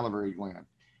learn the salivary gland.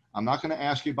 I'm not going to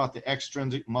ask you about the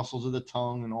extrinsic muscles of the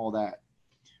tongue and all that.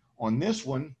 On this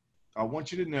one, I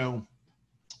want you to know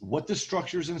what the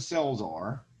structures and cells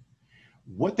are,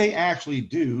 what they actually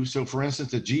do. So for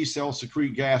instance, the G cells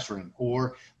secrete gastrin,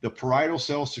 or the parietal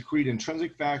cells secrete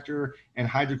intrinsic factor and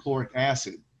hydrochloric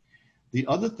acid. The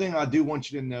other thing I do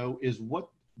want you to know is what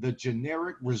the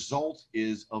generic result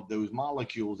is of those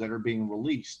molecules that are being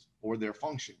released, or their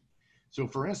function. So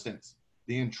for instance,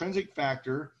 the intrinsic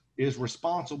factor is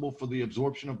responsible for the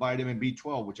absorption of vitamin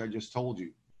B12, which I just told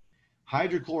you.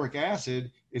 Hydrochloric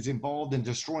acid is involved in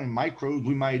destroying microbes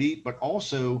we might eat, but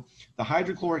also the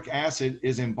hydrochloric acid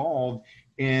is involved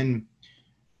in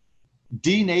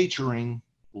denaturing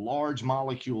large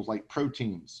molecules like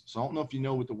proteins. So I don't know if you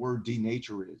know what the word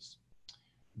denature is.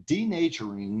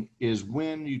 Denaturing is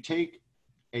when you take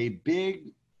a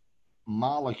big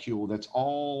molecule that's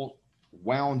all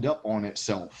wound up on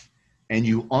itself and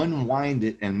you unwind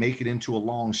it and make it into a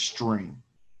long string.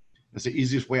 That's the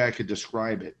easiest way I could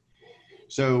describe it.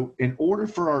 So in order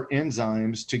for our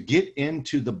enzymes to get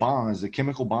into the bonds, the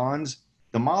chemical bonds,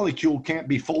 the molecule can't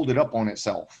be folded up on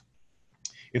itself.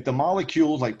 If the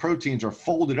molecules like proteins are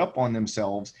folded up on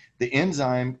themselves, the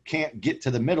enzyme can't get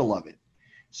to the middle of it.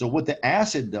 So what the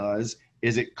acid does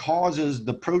is it causes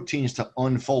the proteins to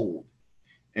unfold.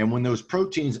 And when those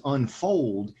proteins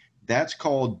unfold, that's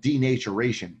called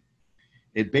denaturation.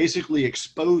 It basically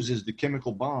exposes the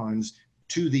chemical bonds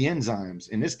to the enzymes,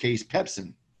 in this case,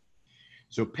 pepsin.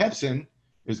 So pepsin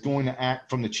is going to act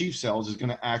from the chief cells, is going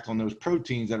to act on those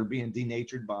proteins that are being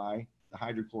denatured by the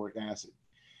hydrochloric acid.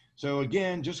 So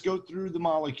again, just go through the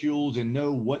molecules and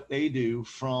know what they do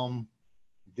from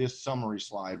this summary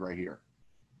slide right here.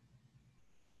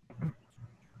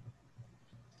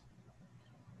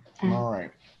 All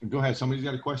right, go ahead. Somebody's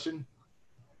got a question?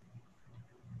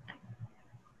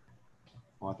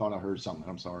 Oh, I thought I heard something.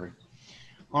 I'm sorry.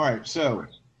 All right, so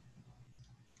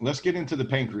let's get into the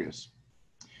pancreas.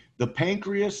 The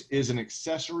pancreas is an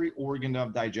accessory organ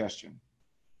of digestion.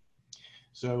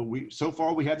 So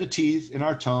far we have the teeth in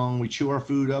our tongue. We chew our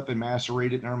food up and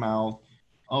macerate it in our mouth.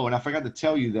 Oh, and I forgot to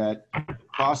tell you that the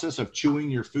process of chewing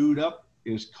your food up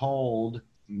is called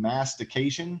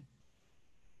mastication.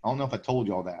 I don't know if I told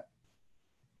you all that.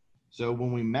 So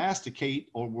when we masticate,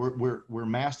 or we're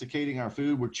masticating our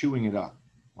food, we're chewing it up,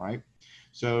 right?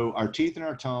 So our teeth and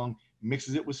our tongue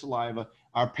mixes it with saliva.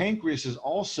 Our pancreas is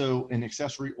also an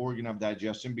accessory organ of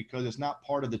digestion because it's not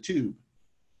part of the tube.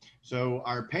 So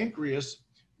our pancreas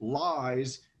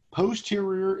lies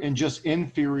posterior and just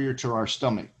inferior to our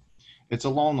stomach. It's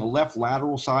along the left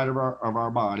lateral side of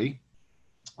our body.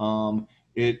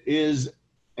 It is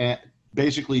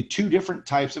basically two different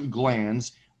types of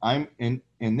glands.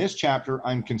 In this chapter,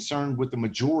 I'm concerned with the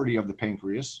majority of the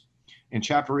pancreas. In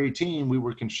chapter 18, we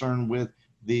were concerned with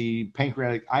the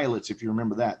pancreatic islets, if you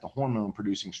remember that, the hormone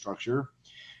producing structure.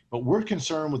 But we're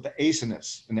concerned with the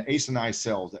acinus and the acinized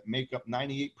cells that make up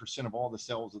 98% of all the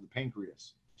cells of the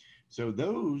pancreas. So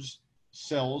those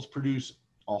cells produce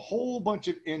a whole bunch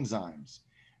of enzymes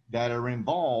that are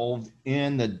involved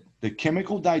in the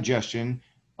chemical digestion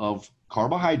of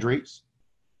carbohydrates,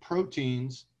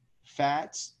 proteins,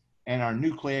 fats, and our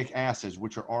nucleic acids,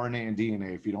 which are RNA and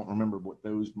DNA, if you don't remember what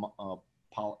those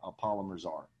polymers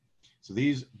are. So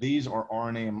these are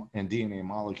RNA and DNA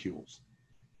molecules.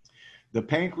 The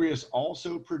pancreas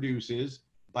also produces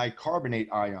bicarbonate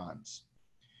ions.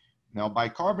 Now,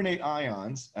 bicarbonate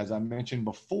ions, as I mentioned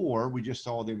before, we just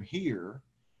saw them here,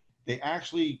 they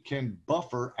actually can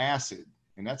buffer acid.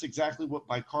 And that's exactly what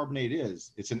bicarbonate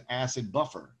is. It's an acid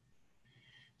buffer.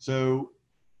 So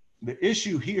the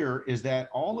issue here is that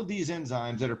all of these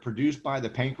enzymes that are produced by the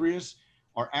pancreas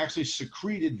are actually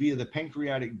secreted via the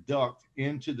pancreatic duct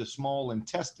into the small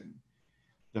intestine.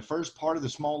 The first part of the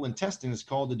small intestine is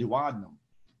called the duodenum.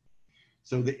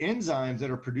 So the enzymes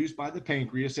that are produced by the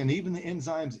pancreas and even the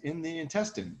enzymes in the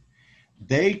intestine,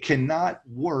 they cannot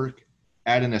work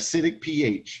at an acidic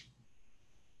pH.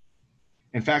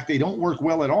 In fact, they don't work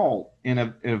well at all in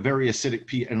a very acidic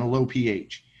pH, in a low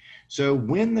pH. So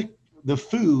when the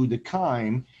food, the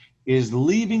chyme, is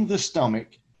leaving the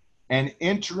stomach and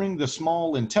entering the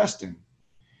small intestine,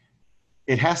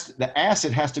 the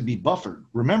acid has to be buffered.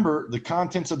 Remember, the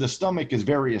contents of the stomach is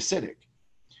very acidic.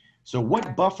 So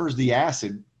what buffers the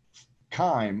acid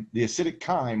chyme, the acidic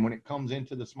chyme, when it comes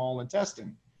into the small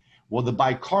intestine? Well, the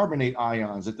bicarbonate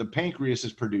ions that the pancreas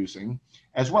is producing,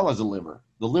 as well as the liver.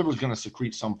 The liver is going to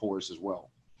secrete some for us as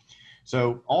well.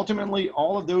 So ultimately,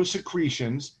 all of those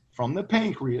secretions from the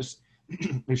pancreas,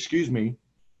 excuse me,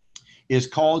 is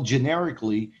called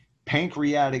generically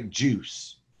pancreatic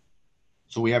juice.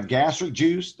 So we have gastric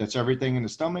juice, that's everything in the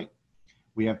stomach.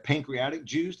 We have pancreatic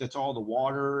juice, that's all the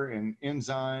water and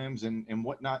enzymes and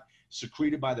whatnot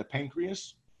secreted by the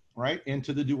pancreas, right,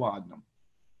 into the duodenum.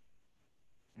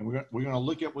 And we're going to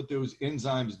look at what those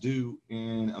enzymes do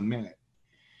in a minute.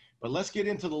 But let's get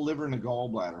into the liver and the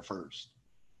gallbladder first.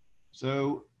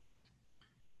 So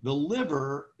the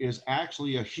liver is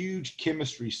actually a huge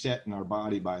chemistry set in our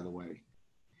body, by the way.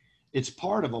 It's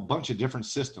part of a bunch of different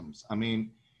systems. I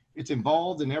mean, it's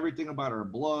involved in everything about our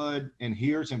blood, and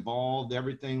here it's involved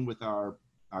everything with our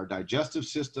digestive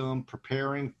system,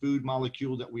 preparing food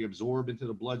molecules that we absorb into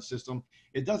the blood system.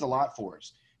 It does a lot for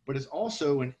us, but it's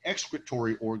also an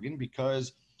excretory organ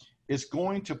because it's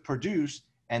going to produce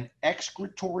an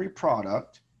excretory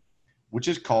product which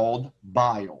is called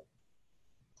bile.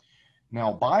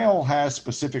 Now, bile has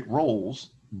specific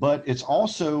roles, but it's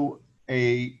also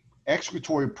a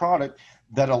excretory product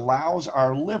that allows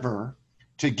our liver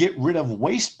to get rid of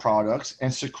waste products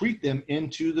and secrete them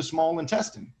into the small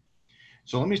intestine.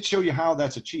 So let me show you how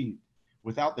that's achieved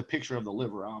without the picture of the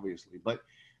liver, obviously. But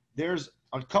there's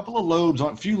a couple of lobes,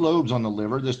 a few lobes on the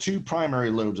liver. There's two primary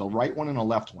lobes, a right one and a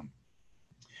left one.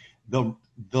 The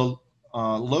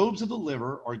lobes of the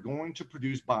liver are going to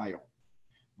produce bile.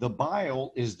 The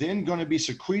bile is then going to be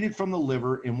secreted from the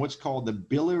liver in what's called the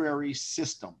biliary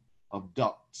system of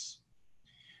ducts.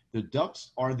 The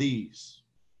ducts are these,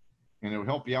 and it will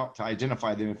help you out to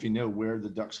identify them if you know where the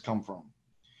ducts come from.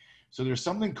 So there's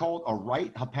something called a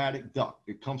right hepatic duct.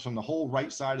 It comes from the whole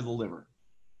right side of the liver.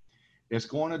 It's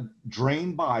going to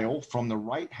drain bile from the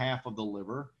right half of the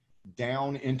liver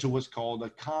down into what's called a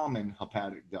common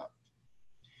hepatic duct.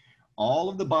 All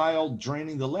of the bile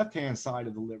draining the left-hand side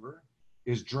of the liver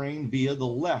is drained via the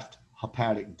left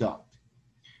hepatic duct.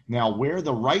 Now, where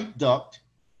the right duct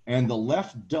and the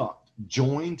left duct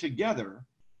join together,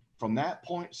 from that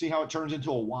point, see how it turns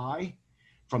into a Y?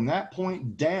 From that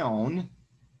point down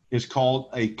is called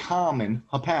a common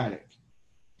hepatic.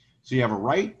 So you have a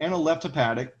right and a left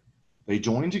hepatic. They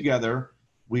join together.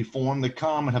 We form the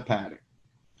common hepatic.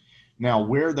 Now,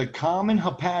 where the common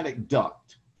hepatic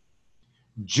duct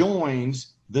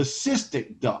joins the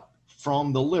cystic duct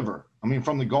from the liver,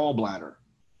 from the gallbladder,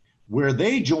 where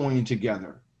they join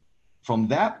together, from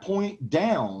that point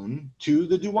down to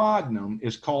the duodenum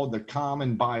is called the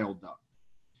common bile duct.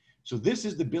 So this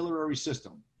is the biliary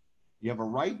system. You have a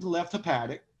right and left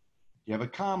hepatic. You have a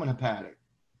common hepatic.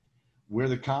 Where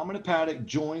the common hepatic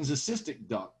joins the cystic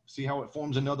duct, see how it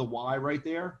forms another Y right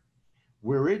there?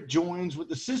 Where it joins with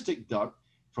the cystic duct,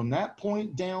 from that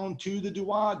point down to the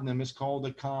duodenum is called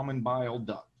the common bile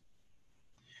duct.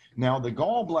 Now, the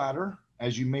gallbladder,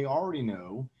 as you may already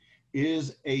know,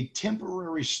 is a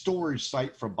temporary storage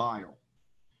site for bile.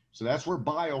 So that's where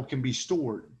bile can be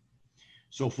stored.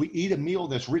 So if we eat a meal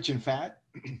that's rich in fat,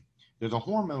 there's a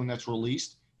hormone that's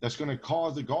released that's going to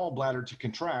cause the gallbladder to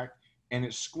contract, and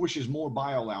it squishes more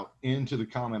bile out into the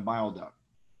common bile duct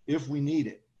if we need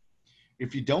it.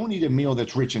 If you don't eat a meal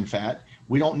that's rich in fat,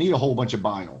 we don't need a whole bunch of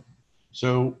bile.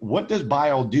 So what does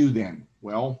bile do then?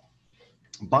 Well,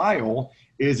 bile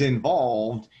is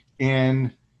involved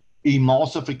in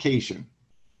emulsification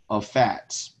of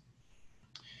fats.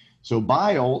 So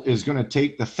bile is going to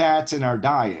take the fats in our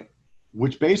diet,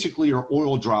 which basically are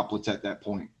oil droplets at that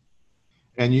point.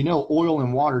 And you know oil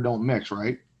and water don't mix,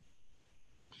 right?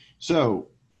 So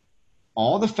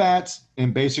all the fats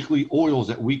and basically oils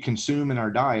that we consume in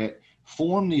our diet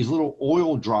form these little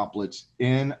oil droplets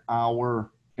in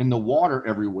the water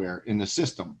everywhere in the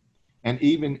system, and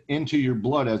even into your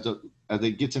blood as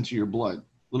it gets into your blood,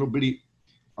 little bitty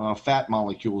fat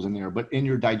molecules in there. But in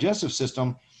your digestive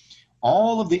system,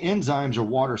 all of the enzymes are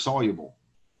water soluble,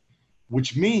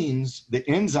 which means the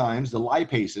enzymes, the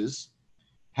lipases,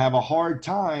 have a hard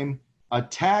time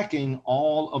attacking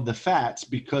all of the fats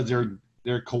because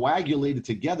they're coagulated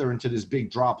together into this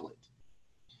big droplet.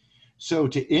 So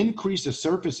to increase the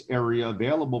surface area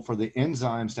available for the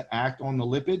enzymes to act on the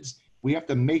lipids, we have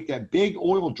to make that big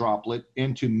oil droplet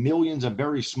into millions of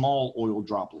very small oil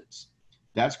droplets.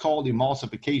 That's called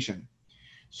emulsification.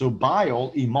 So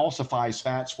bile emulsifies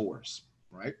fats for us,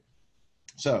 right?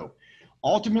 So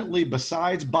ultimately,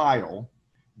 besides bile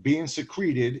being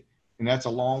secreted, and that's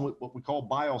along with what we call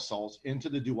bile salts, into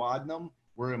the duodenum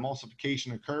where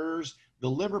emulsification occurs, the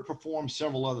liver performs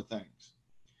several other things.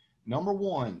 Number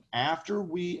one, after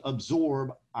we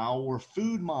absorb our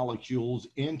food molecules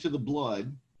into the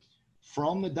blood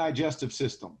from the digestive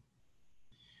system,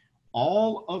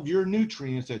 all of your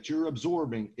nutrients that you're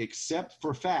absorbing, except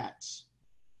for fats,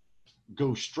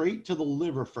 go straight to the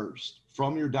liver first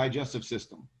from your digestive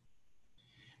system.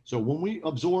 So when we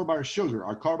absorb our sugar,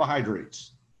 our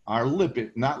carbohydrates, our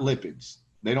not lipids,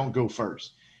 they don't go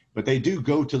first, but they do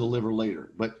go to the liver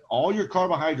later. But all your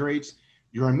carbohydrates,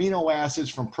 your amino acids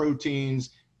from proteins,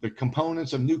 the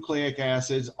components of nucleic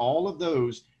acids, all of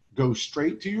those go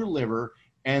straight to your liver,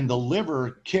 and the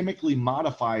liver chemically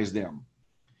modifies them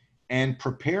and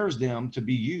prepares them to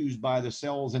be used by the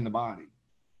cells in the body.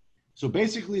 So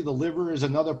basically, the liver is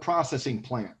another processing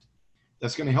plant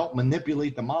that's going to help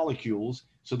manipulate the molecules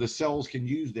so the cells can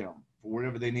use them for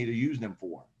whatever they need to use them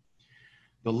for.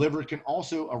 The liver can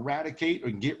also eradicate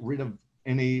or get rid of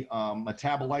any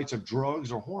metabolites of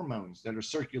drugs or hormones that are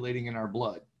circulating in our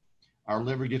blood. Our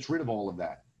liver gets rid of all of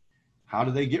that. How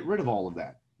do they get rid of all of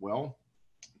that? Well,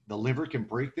 the liver can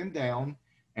break them down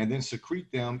and then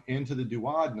secrete them into the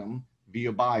duodenum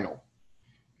via bile.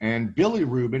 And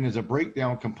bilirubin is a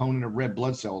breakdown component of red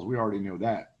blood cells. We already know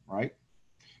that, right?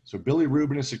 So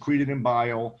bilirubin is secreted in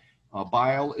bile.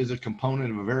 Bile is a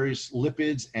component of various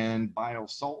lipids and bile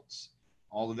salts.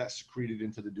 All of that secreted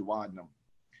into the duodenum.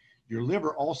 Your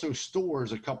liver also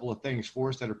stores a couple of things for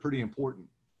us that are pretty important.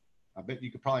 I bet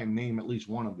you could probably name at least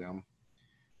one of them.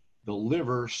 The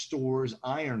liver stores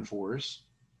iron for us,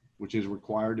 which is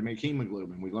required to make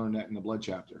hemoglobin. We learned that in the blood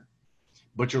chapter.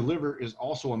 But your liver is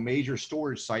also a major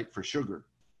storage site for sugar,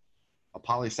 a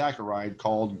polysaccharide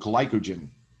called glycogen.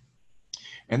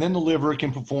 And then the liver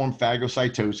can perform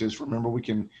phagocytosis. Remember, we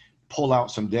can pull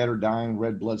out some dead or dying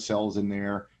red blood cells in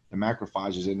there, the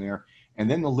macrophages in there. And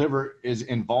then the liver is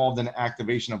involved in the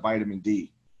activation of vitamin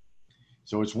D.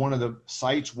 So it's one of the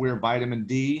sites where vitamin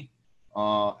D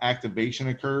activation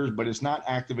occurs, but it's not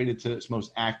activated to its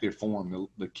most active form.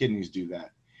 The kidneys do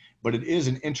that. But it is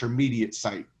an intermediate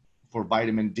site for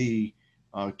vitamin D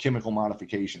chemical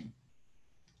modification.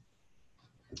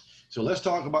 So let's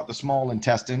talk about the small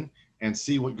intestine and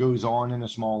see what goes on in the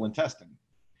small intestine.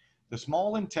 The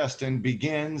small intestine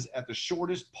begins at the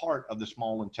shortest part of the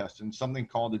small intestine, something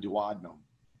called the duodenum.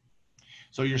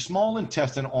 So your small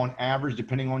intestine on average,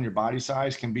 depending on your body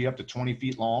size, can be up to 20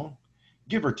 feet long,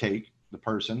 give or take the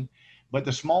person. But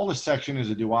the smallest section is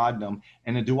the duodenum,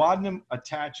 and the duodenum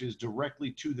attaches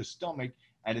directly to the stomach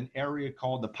at an area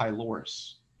called the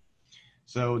pylorus.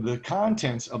 So the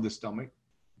contents of the stomach,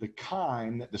 the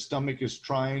chyme that the stomach is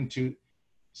trying to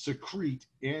secrete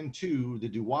into the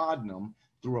duodenum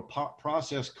through a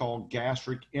process called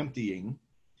gastric emptying.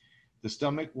 The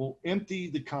stomach will empty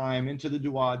the chyme into the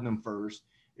duodenum first.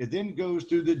 It then goes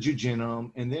through the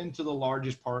jejunum and then to the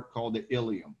largest part called the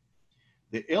ileum.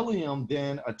 The ileum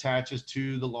then attaches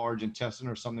to the large intestine,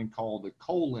 or something called the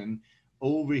colon,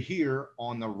 over here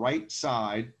on the right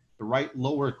side, the right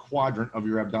lower quadrant of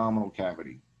your abdominal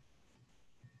cavity.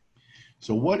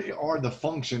 So what are the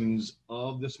functions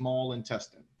of the small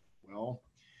intestine? Well,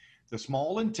 the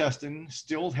small intestine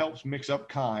still helps mix up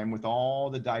chyme with all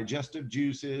the digestive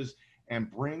juices and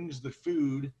brings the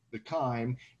food, the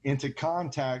chyme, into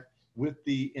contact with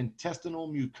the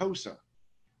intestinal mucosa,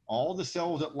 all the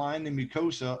cells that line the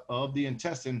mucosa of the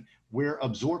intestine where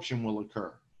absorption will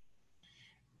occur.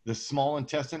 The small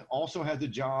intestine also has the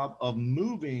job of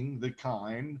moving the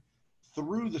chyme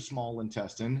through the small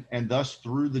intestine and thus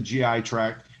through the GI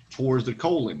tract towards the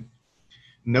colon.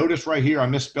 Notice right here, I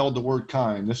misspelled the word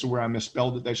chyme. This is where I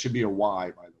misspelled it. That should be a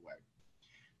Y, by the way.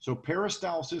 So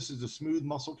peristalsis is a smooth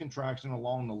muscle contraction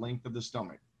along the length of the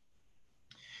stomach.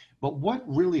 But what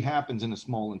really happens in the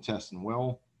small intestine?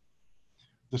 Well,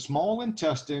 the small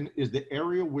intestine is the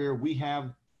area where we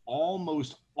have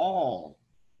almost all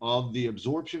of the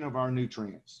absorption of our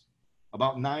nutrients,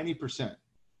 about 90%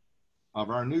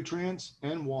 of our nutrients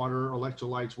and water,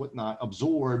 electrolytes, whatnot,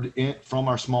 absorbed from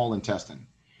our small intestine.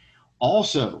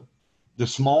 Also, the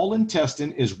small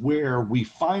intestine is where we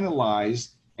finalize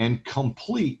and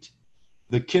complete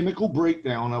the chemical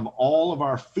breakdown of all of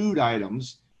our food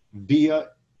items via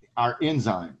our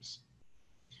enzymes.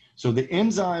 So the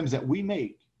enzymes that we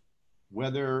make,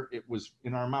 whether it was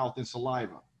in our mouth and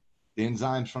saliva, the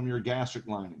enzymes from your gastric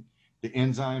lining, the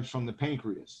enzymes from the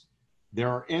pancreas, there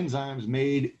are enzymes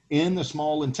made in the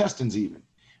small intestines even,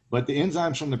 but the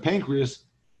enzymes from the pancreas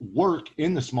work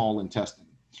in the small intestine.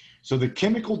 So the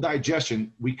chemical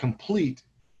digestion we complete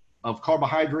of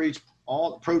carbohydrates,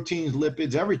 all proteins,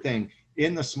 lipids, everything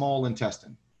in the small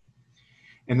intestine.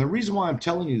 And the reason why I'm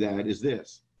telling you that is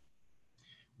this.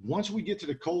 Once we get to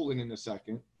the colon in a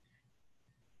second,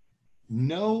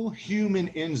 no human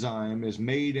enzyme is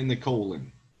made in the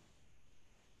colon,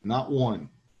 not one.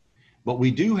 But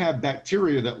we do have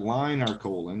bacteria that line our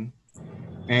colon,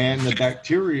 and the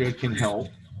bacteria can help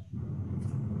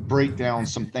break down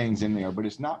some things in there, but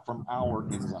it's not from our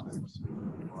enzymes,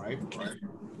 right?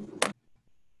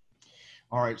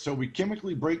 All right, so we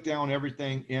chemically break down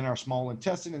everything in our small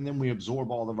intestine, and then we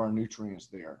absorb all of our nutrients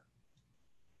there.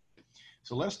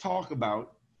 So let's talk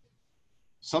about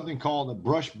something called the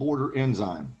brush border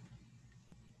enzyme.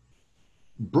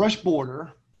 Brush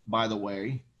border, by the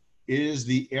way, is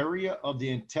the area of the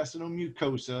intestinal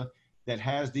mucosa that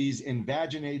has these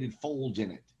invaginated folds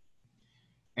in it.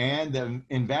 And the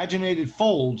invaginated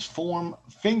folds form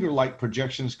finger-like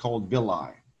projections called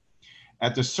villi.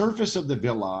 At the surface of the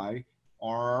villi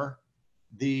are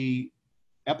the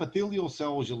epithelial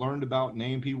cells you learned about in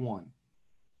AMP1.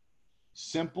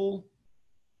 Simple,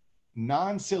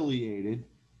 non-ciliated,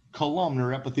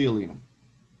 columnar epithelium.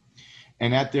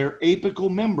 And at their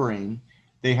apical membrane,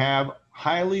 they have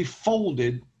highly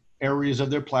folded areas of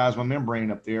their plasma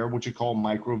membrane up there, which are called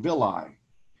microvilli.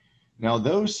 Now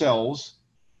those cells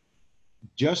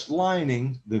just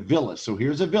lining the villus. So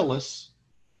here's a villus,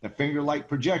 the finger-like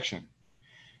projection.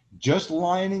 Just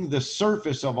lining the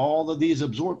surface of all of these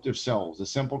absorptive cells, the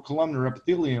simple columnar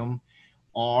epithelium,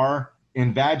 are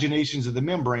invaginations of the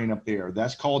membrane up there.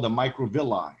 That's called a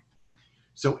microvilli.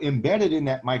 So embedded in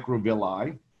that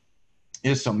microvilli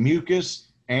is some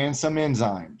mucus and some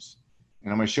enzymes.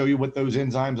 And I'm going to show you what those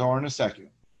enzymes are in a second.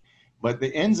 But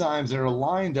the enzymes that are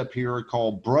lined up here are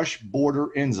called brush border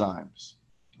enzymes,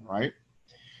 right?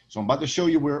 So I'm about to show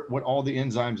you what all the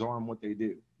enzymes are and what they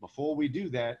do. Before we do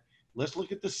that, let's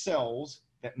look at the cells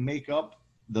that make up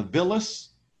the villus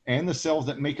and the cells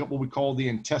that make up what we call the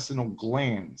intestinal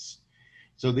glands.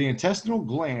 So the intestinal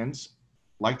glands,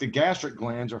 like the gastric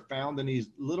glands, are found in these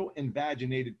little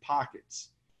invaginated pockets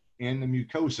in the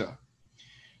mucosa.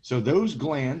 So those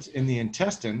glands in the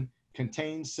intestine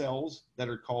contain cells that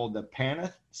are called the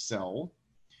Paneth cell.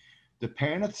 The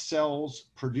Paneth cells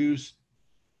produce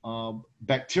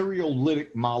bacteriolytic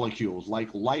molecules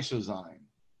like lysozyme.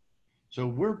 So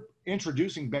we're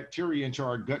introducing bacteria into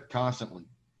our gut constantly.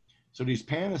 So these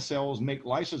Paneth cells make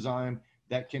lysozyme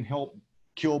that can help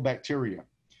kill bacteria.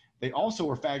 They also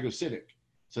are phagocytic,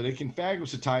 so they can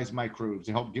phagocytize microbes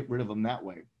to help get rid of them that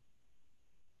way.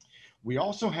 We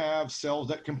also have cells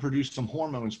that can produce some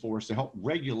hormones for us to help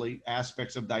regulate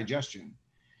aspects of digestion.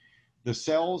 The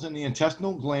cells in the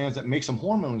intestinal glands that make some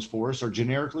hormones for us are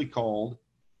generically called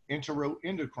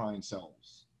enteroendocrine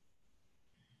cells.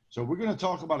 So we're going to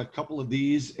talk about a couple of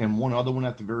these and one other one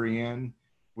at the very end.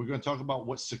 We're going to talk about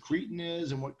what secretin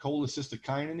is and what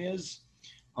cholecystokinin is.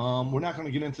 We're not going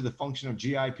to get into the function of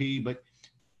GIP, but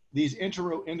these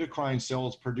enteroendocrine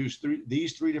cells produce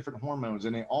these three different hormones,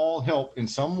 and they all help in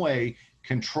some way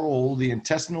control the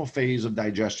intestinal phase of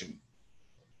digestion.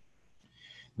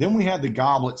 Then we have the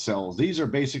goblet cells. These are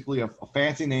basically a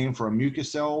fancy name for a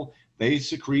mucus cell. They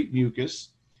secrete mucus,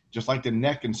 just like the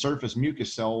neck and surface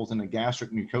mucus cells in the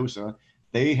gastric mucosa.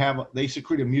 They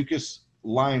secrete a mucus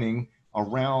lining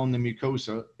around the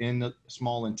mucosa in the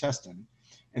small intestine.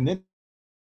 And then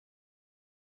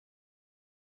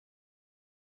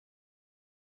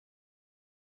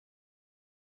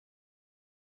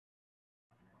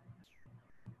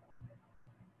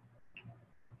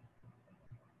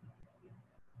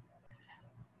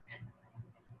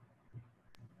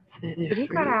Did he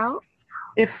cut out?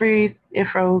 It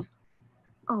froze.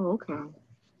 Oh, okay.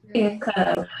 Yeah,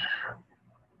 cut out.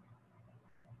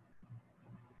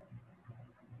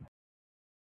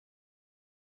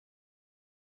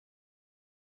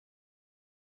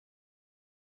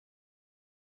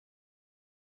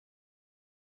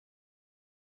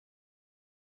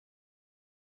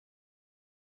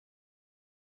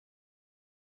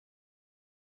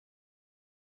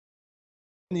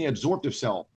 the absorptive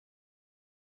cell.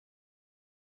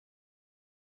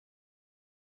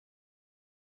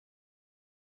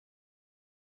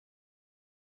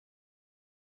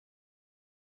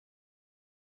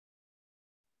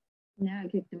 Now I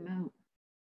kicked him out.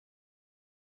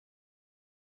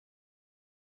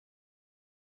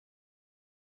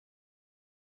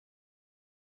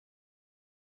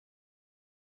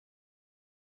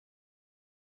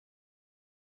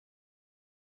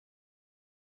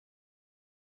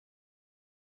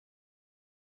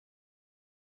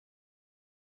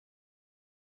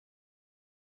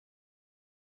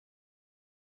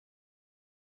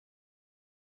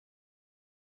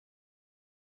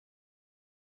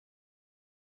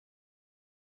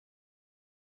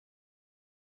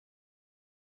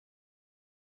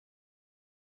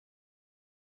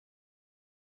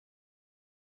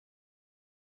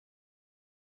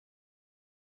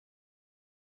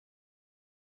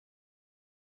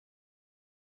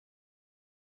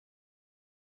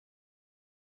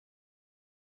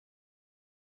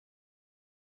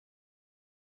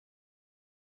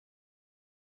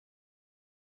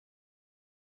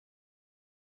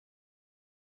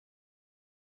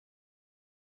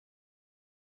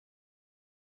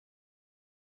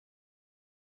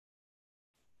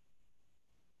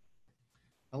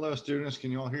 Hello, students.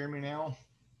 Can you all hear me now?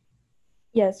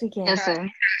 Yes, we can. Yes, sir.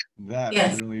 That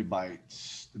Yes. really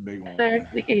bites, the big one. Sir,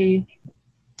 we can hear you.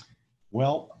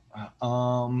 Well,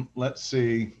 let's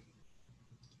see.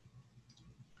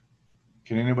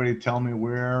 Can anybody tell me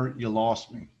where you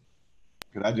lost me?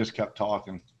 Because I just kept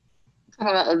talking.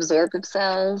 Talking about absorptive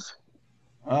cells.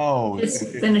 Oh, Just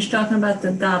finished talking about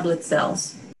the goblet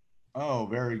cells. oh,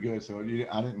 very good. So I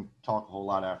didn't talk a whole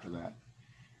lot after that.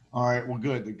 All right, well,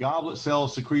 good. The goblet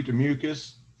cells secrete the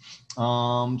mucus.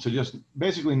 So just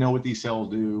basically know what these cells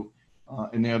do.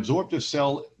 And the absorptive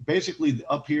cell, basically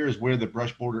up here is where the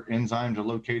brush border enzymes are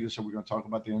located. So we're going to talk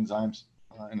about the enzymes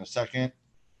in a second.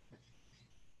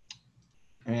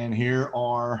 And here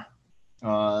are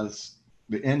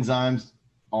the enzymes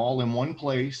all in one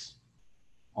place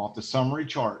off the summary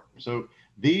chart. So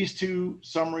these two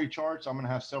summary charts, I'm going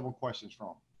to have several questions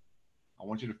from. I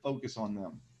want you to focus on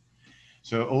them.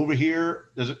 So over here,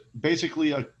 there's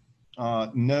basically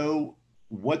know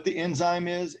what the enzyme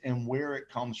is and where it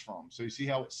comes from. So you see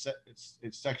how it's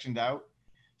sectioned out.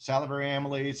 Salivary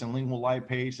amylase and lingual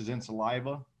lipase is in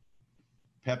saliva.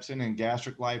 Pepsin and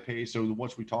gastric lipase, so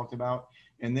what we talked about.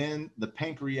 And then the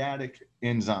pancreatic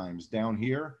enzymes down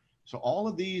here. So all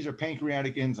of these are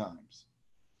pancreatic enzymes.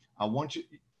 I want you,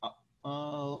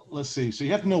 let's see. So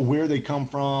you have to know where they come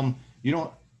from. You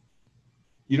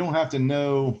don't have to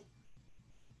know,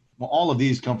 well, all of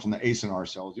these come from the acinar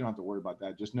cells. You don't have to worry about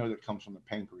that. Just know that it comes from the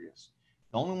pancreas.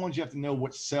 The only ones you have to know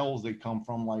what cells they come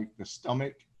from, like the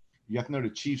stomach. You have to know the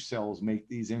chief cells make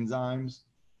these enzymes.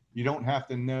 You don't have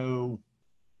to know,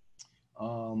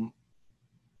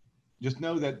 just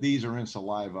know that these are in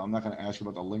saliva. I'm not going to ask you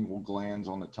about the lingual glands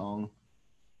on the tongue.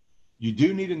 You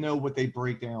do need to know what they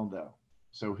break down though.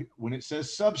 So when it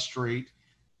says substrate,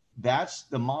 that's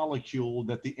the molecule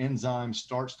that the enzyme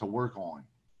starts to work on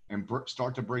and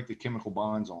start to break the chemical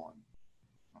bonds on,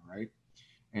 all right?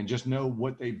 And just know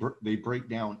what they break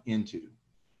down into.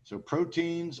 So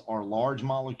proteins are large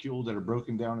molecules that are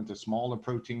broken down into smaller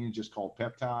proteins, just called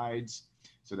peptides.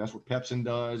 So that's what pepsin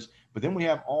does. But then we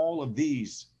have all of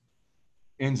these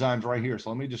enzymes right here. So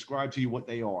let me describe to you what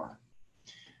they are.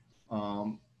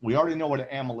 We already know what an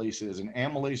amylase is. An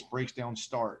amylase breaks down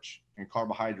starch and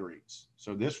carbohydrates.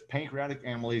 So this pancreatic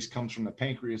amylase comes from the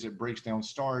pancreas. It breaks down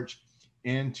starch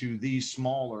into these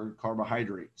smaller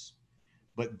carbohydrates.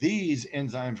 But these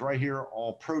enzymes right here are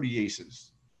all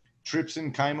proteases.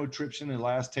 Trypsin, chymotrypsin,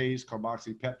 elastase,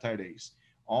 carboxypeptidase.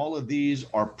 All of these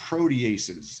are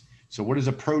proteases. So what is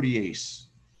a protease?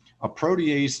 A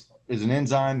protease is an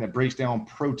enzyme that breaks down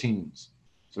proteins.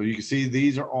 So you can see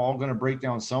these are all going to break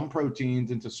down some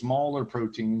proteins into smaller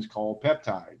proteins called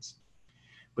peptides.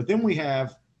 But then we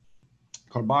have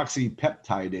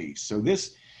carboxypeptidase. So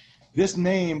this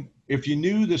name, if you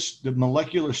knew the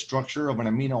molecular structure of an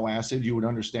amino acid, you would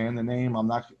understand the name.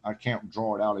 I can't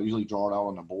draw it out. I usually draw it out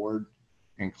on the board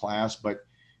in class, but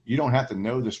you don't have to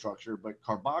know the structure. But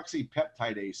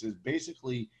carboxypeptidases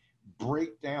basically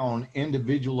break down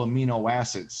individual amino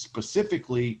acids,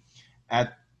 specifically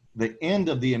at the end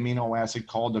of the amino acid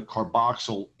called the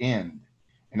carboxyl end.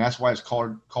 And that's why it's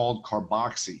called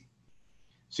carboxy.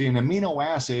 See, an amino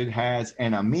acid has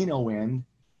an amino end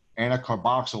and a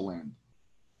carboxyl end.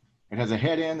 It has a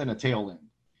head end and a tail end.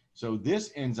 So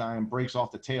this enzyme breaks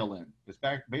off the tail end. It's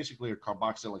basically a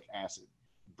carboxylic acid.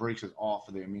 It breaks it off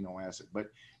of the amino acid.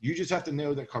 But you just have to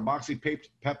know that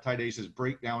carboxypeptidases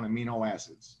break down amino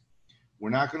acids. We're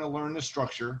not going to learn the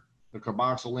structure, the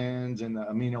carboxyl ends and the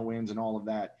amino ends and all of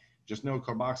that. Just know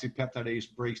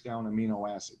carboxypeptidase breaks down amino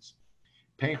acids.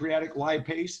 Pancreatic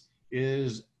lipase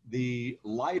is the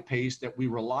lipase that we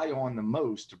rely on the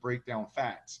most to break down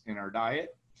fats in our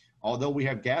diet. Although we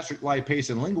have gastric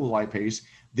lipase and lingual lipase,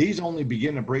 these only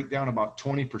begin to break down about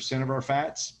 20% of our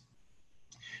fats.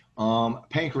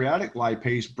 Pancreatic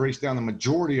lipase breaks down the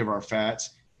majority of our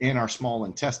fats in our small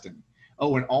intestine.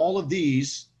 Oh, and all of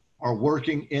these are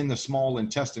working in the small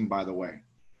intestine, by the way,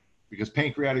 because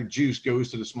pancreatic juice goes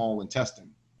to the small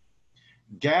intestine.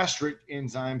 Gastric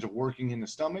enzymes are working in the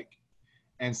stomach,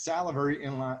 and salivary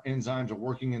enzymes are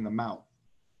working in the mouth.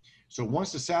 So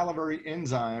once the salivary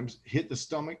enzymes hit the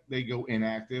stomach, they go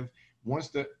inactive. Once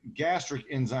the gastric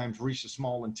enzymes reach the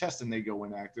small intestine, they go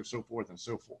inactive, so forth and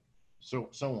so forth, so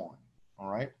on. All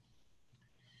right.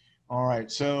 All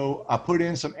right. So I put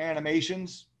in some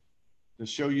animations to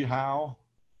show you how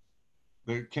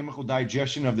the chemical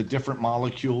digestion of the different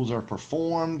molecules are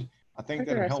performed. I think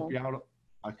that'll help you out.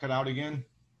 I cut out again?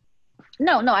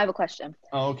 No, I have a question.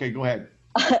 Oh, okay, go ahead.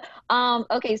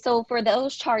 Okay, so for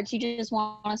those charts, you just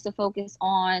want us to focus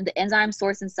on the enzyme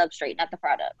source and substrate, not the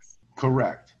products.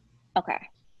 Correct. Okay.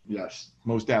 Yes,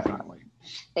 most definitely.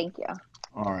 Thank you.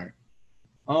 All right.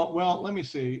 Well, let me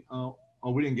see. Oh,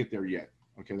 we didn't get there yet.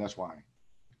 Okay, that's why.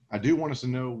 I do want us to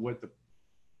know what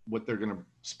they're going to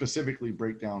specifically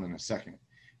break down in a second.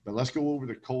 But let's go over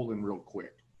the colon real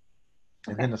quick.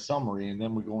 And then the summary, and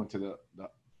then we go into the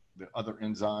other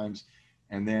enzymes,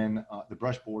 and then the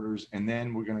brush borders, and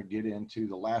then we're going to get into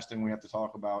the last thing we have to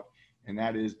talk about, and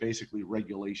that is basically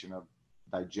regulation of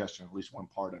digestion, at least one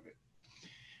part of it.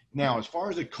 Now, as far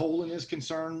as the colon is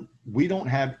concerned, we don't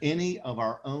have any of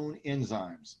our own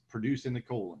enzymes produced in the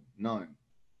colon, none.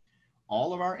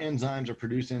 All of our enzymes are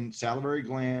produced in salivary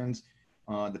glands,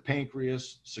 the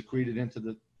pancreas, secreted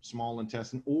into small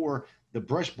intestine, or the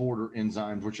brush border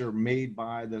enzymes, which are made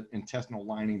by the intestinal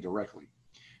lining directly.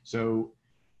 So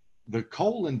the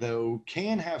colon, though,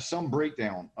 can have some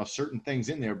breakdown of certain things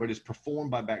in there, but it's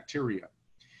performed by bacteria.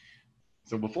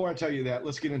 So before I tell you that,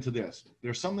 let's get into this.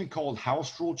 There's something called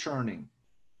haustral churning.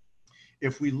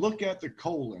 If we look at the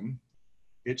colon,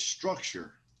 its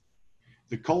structure,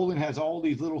 the colon has all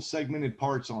these little segmented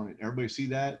parts on it. Everybody see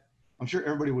that? I'm sure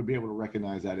everybody would be able to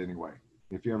recognize that anyway,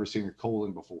 if you've ever seen a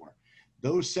colon before.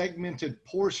 Those segmented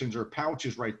portions or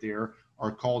pouches right there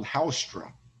are called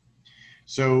haustra.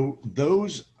 So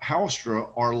those haustra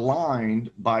are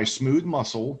lined by smooth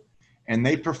muscle, and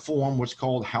they perform what's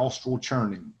called haustral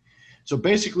churning. So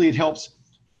basically it helps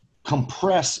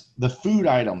compress the food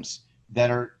items that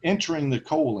are entering the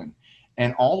colon.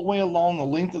 And all the way along the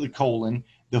length of the colon,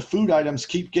 the food items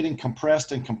keep getting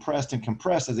compressed and compressed and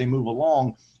compressed as they move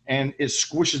along, and it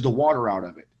squishes the water out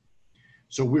of it.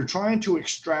 So we're trying to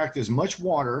extract as much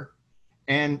water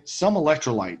and some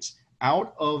electrolytes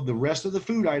out of the rest of the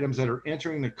food items that are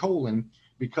entering the colon,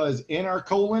 because in our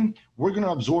colon, we're going to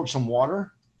absorb some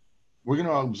water, we're going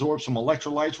to absorb some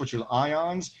electrolytes, which are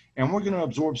ions, and we're going to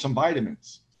absorb some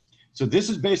vitamins. So this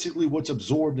is basically what's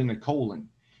absorbed in the colon.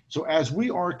 So as we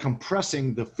are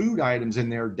compressing the food items in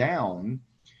there down,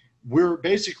 we're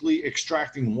basically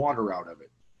extracting water out of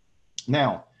it.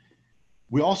 Now,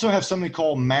 we also have something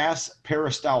called mass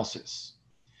peristalsis.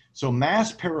 So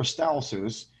mass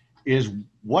peristalsis is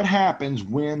what happens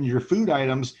when your food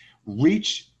items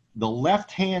reach the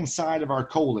left-hand side of our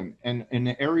colon, and in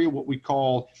the area what we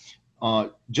call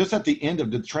just at the end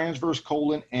of the transverse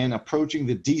colon and approaching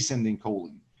the descending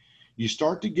colon. You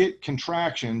start to get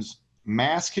contractions,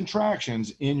 mass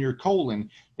contractions in your colon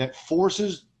that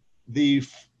forces the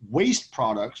waste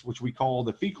products, which we call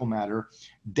the fecal matter,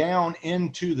 down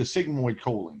into the sigmoid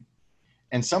colon.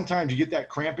 And sometimes you get that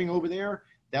cramping over there.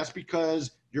 That's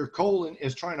because your colon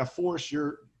is trying to force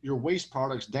your waste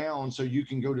products down so you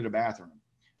can go to the bathroom.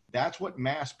 That's what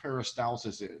mass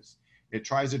peristalsis is. It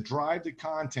tries to drive the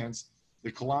contents,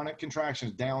 the colonic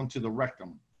contractions, down to the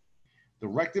rectum. The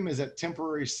rectum is that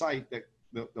temporary site that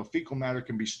the fecal matter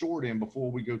can be stored in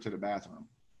before we go to the bathroom.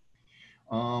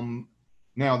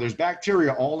 Now, there's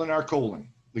bacteria all in our colon,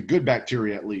 the good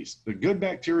bacteria at least. The good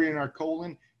bacteria in our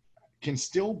colon can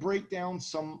still break down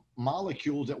some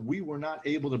molecules that we were not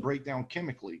able to break down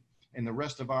chemically in the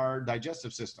rest of our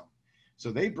digestive system. So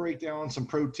they break down some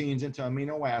proteins into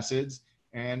amino acids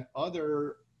and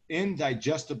other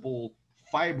indigestible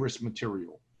fibrous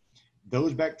material.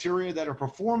 Those bacteria that are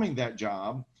performing that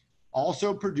job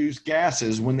also produce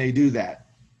gases when they do that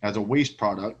as a waste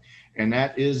product, and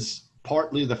that is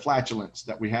partly the flatulence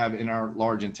that we have in our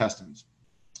large intestines.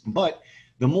 But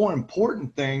the more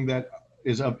important thing that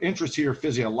is of interest here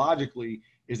physiologically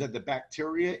is that the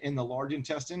bacteria in the large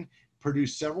intestine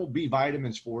produce several B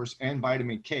vitamins for us and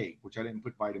vitamin K, which I didn't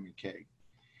put vitamin K.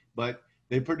 But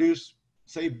they produce,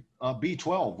 say,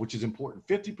 B12, which is important.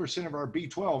 50% of our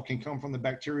B12 can come from the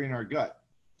bacteria in our gut.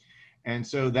 And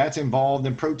so that's involved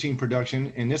in protein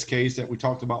production, in this case that we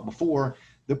talked about before,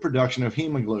 the production of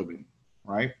hemoglobin,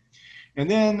 right? And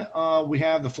then we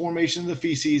have the formation of the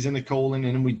feces in the colon,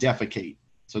 and then we defecate.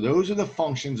 So those are the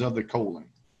functions of the colon.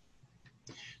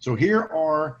 So here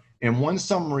are, in one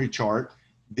summary chart,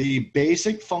 the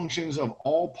basic functions of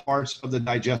all parts of the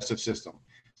digestive system.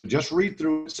 So just read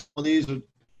through some of these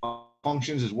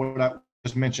functions is what I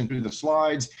just mentioned through the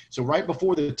slides. So right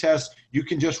before the test, you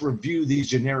can just review these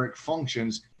generic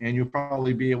functions and you'll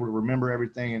probably be able to remember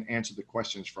everything and answer the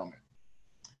questions from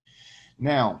it.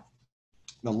 Now,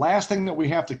 the last thing that we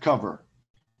have to cover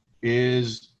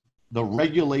is the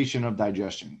regulation of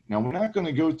digestion. Now, we're not going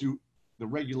to go through the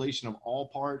regulation of all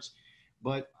parts,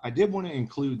 but I did want to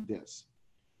include this.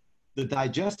 The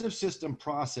digestive system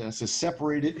process is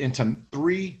separated into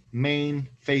three main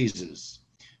phases.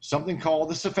 Something called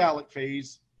the cephalic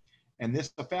phase. And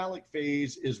this cephalic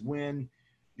phase is when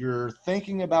you're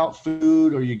thinking about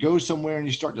food, or you go somewhere and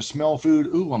you start to smell food.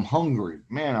 Ooh, I'm hungry.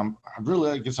 Man, I'd really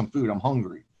like to get some food. I'm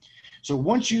hungry. So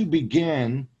once you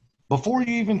begin, before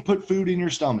you even put food in your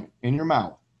stomach, in your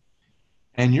mouth,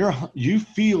 and you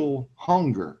feel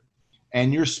hunger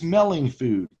and you're smelling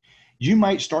food, you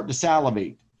might start to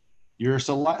salivate. Your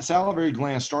salivary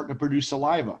glands starting to produce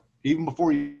saliva even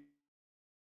before you.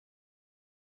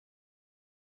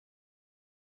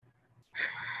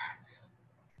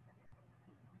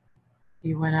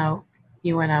 You went out.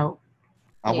 You went out.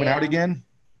 I went out again?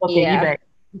 Okay, Yeah. you back.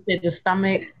 You said the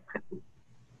stomach.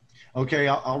 Okay,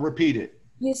 I'll repeat it.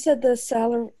 You said the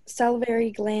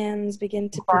salivary glands begin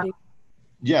to produce.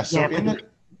 Yes. So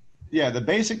Yeah, the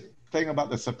basic thing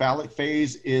about the cephalic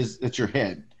phase is it's your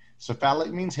head.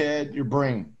 Cephalic means head, your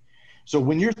brain. So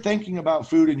when you're thinking about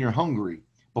food and you're hungry,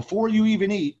 before you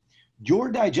even eat, your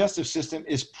digestive system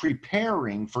is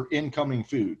preparing for incoming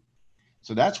food.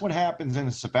 So that's what happens in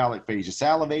the cephalic phase. You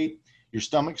salivate, your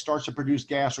stomach starts to produce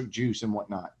gastric juice and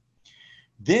whatnot.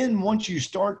 Then once you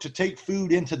start to take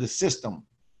food into the system,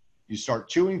 you start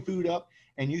chewing food up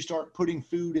and you start putting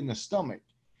food in the stomach,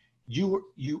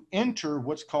 you enter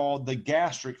what's called the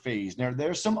gastric phase. Now,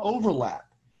 there's some overlap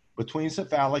between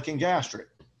cephalic and gastric,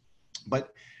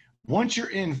 but once you're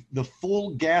in the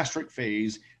full gastric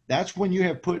phase, that's when you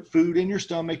have put food in your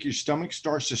stomach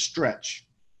starts to stretch.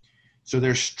 So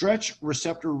there's stretch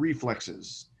receptor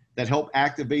reflexes that help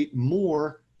activate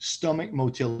more stomach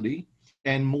motility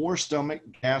and more stomach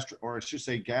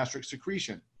gastric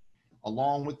secretion,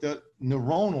 along with the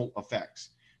neuronal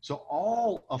effects. So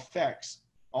all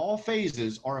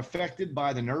phases are affected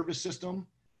by the nervous system,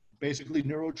 basically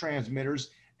neurotransmitters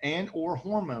and or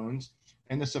hormones.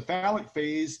 And the cephalic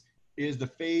phase is the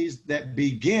phase that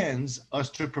begins us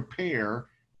to prepare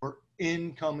for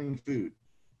incoming food.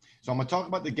 So I'm going to talk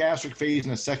about the gastric phase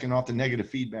in a second off the negative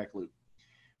feedback loop.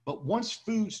 But once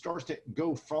food starts to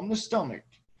go from the stomach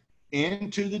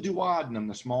into the duodenum,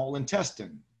 the small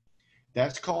intestine,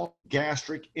 that's called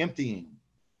gastric emptying.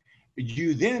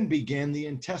 You then begin the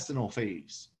intestinal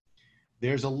phase.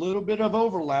 There's a little bit of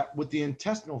overlap with the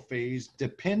intestinal phase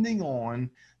depending on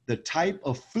the type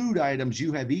of food items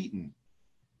you have eaten.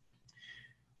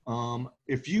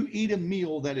 If you eat a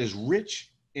meal that is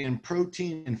rich in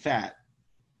protein and fat,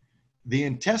 the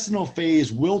intestinal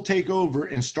phase will take over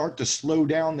and start to slow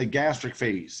down the gastric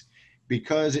phase,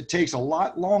 because it takes a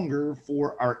lot longer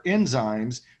for our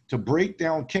enzymes to break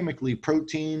down chemically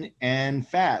protein and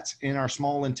fats in our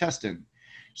small intestine.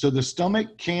 So the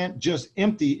stomach can't just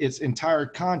empty its entire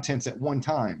contents at one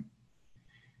time,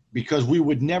 because we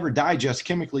would never digest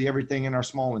chemically everything in our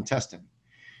small intestine.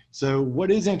 So what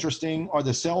is interesting are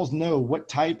the cells know what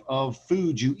type of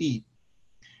food you eat.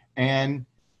 And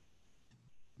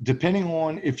depending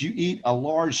on if you eat a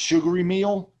large sugary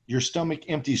meal, your stomach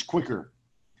empties quicker.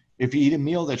 If you eat a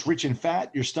meal that's rich in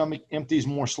fat, your stomach empties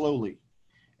more slowly.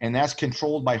 And that's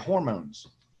controlled by hormones.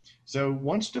 So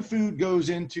once the food goes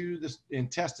into the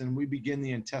intestine, we begin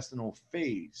the intestinal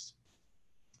phase.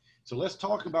 So let's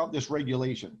talk about this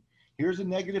regulation. Here's a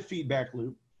negative feedback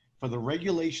loop for the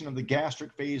regulation of the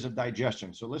gastric phase of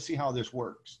digestion. So let's see how this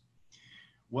works.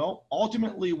 Well,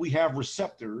 ultimately, we have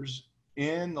receptors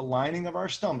in the lining of our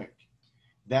stomach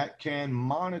that can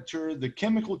monitor the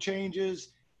chemical changes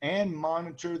and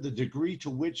monitor the degree to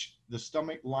which the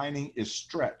stomach lining is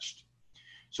stretched.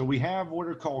 So we have what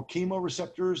are called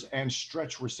chemoreceptors and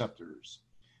stretch receptors.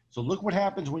 So look what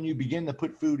happens when you begin to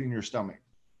put food in your stomach.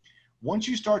 Once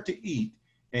you start to eat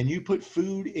and you put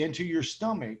food into your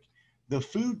stomach, the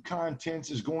food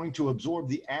contents is going to absorb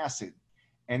the acid,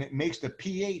 and it makes the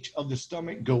pH of the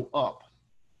stomach go up.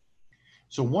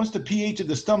 So once the pH of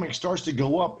the stomach starts to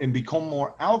go up and become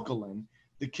more alkaline,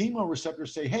 the chemoreceptors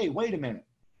say, hey, wait a minute.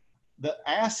 The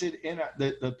acid in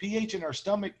the pH in our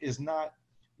stomach is not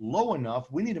low enough.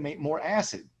 We need to make more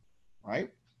acid, right?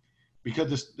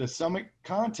 Because the stomach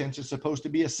contents is supposed to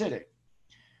be acidic.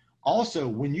 Also,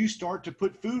 when you start to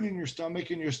put food in your stomach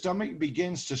and your stomach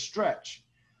begins to stretch,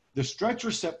 the stretch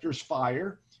receptors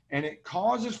fire, and it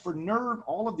causes for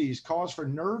all of these cause for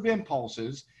nerve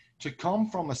impulses to come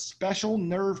from a special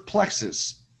nerve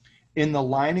plexus in the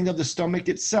lining of the stomach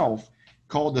itself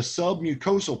called the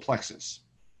submucosal plexus.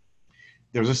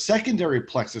 There's a secondary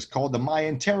plexus called the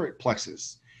myenteric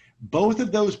plexus. Both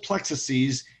of those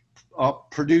plexuses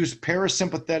produce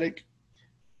parasympathetic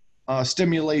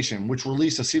stimulation, which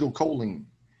release acetylcholine.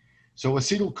 So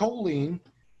acetylcholine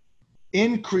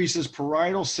increases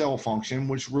parietal cell function,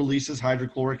 which releases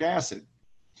hydrochloric acid.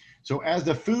 So as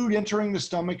the food entering the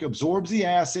stomach absorbs the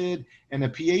acid and the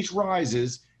pH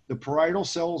rises, the parietal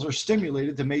cells are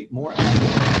stimulated to make more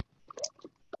acid.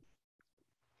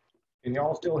 Can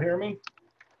y'all still hear me?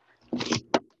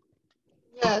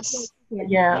 Yes.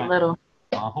 Yeah, a little.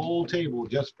 My whole table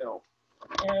just fell.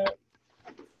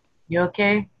 You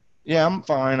okay? Yeah, I'm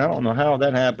fine. I don't know how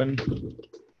that happened.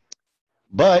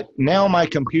 But now my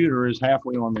computer is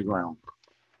halfway on the ground.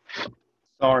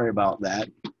 Sorry about that.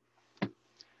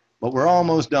 But we're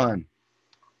almost done.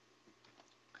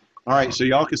 All right, so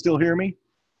y'all can still hear me?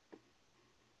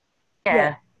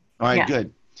 Yeah. All right, Yeah.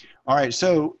 good. All right,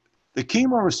 so the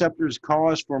chemoreceptors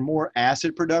cause for more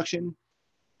acid production,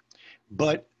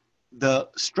 but the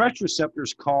stretch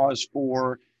receptors cause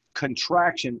for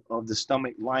contraction of the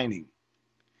stomach lining.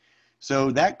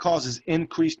 So that causes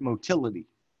increased motility.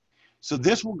 So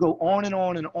this will go on and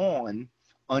on and on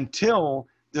until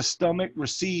the stomach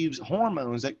receives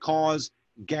hormones that cause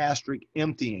gastric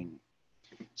emptying.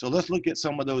 So let's look at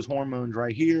some of those hormones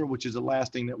right here, which is the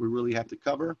last thing that we really have to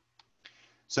cover.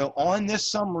 So on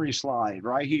this summary slide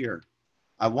right here,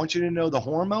 I want you to know the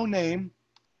hormone name.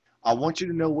 I want you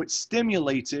to know what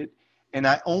stimulates it. And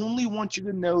I only want you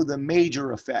to know the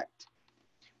major effect.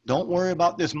 Don't worry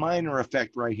about this minor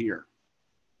effect right here.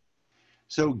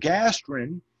 So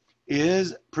gastrin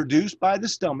is produced by the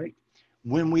stomach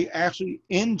when we actually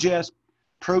ingest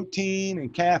protein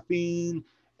and caffeine,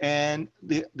 and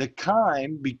the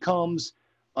chyme becomes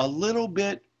a little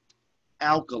bit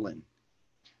alkaline.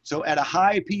 So at a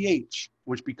high pH,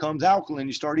 which becomes alkaline,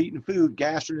 you start eating food,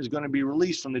 gastrin is going to be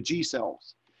released from the G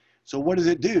cells. So what does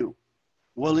it do?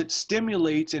 Well, it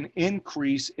stimulates an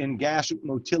increase in gastric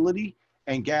motility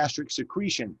and gastric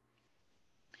secretion.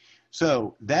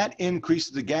 So that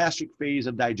increases the gastric phase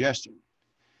of digestion.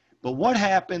 But what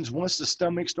happens once the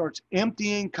stomach starts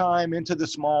emptying chyme into the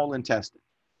small intestine?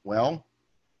 Well,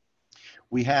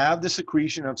 we have the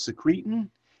secretion of secretin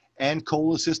and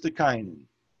cholecystokinin.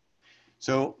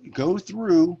 So go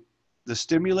through the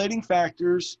stimulating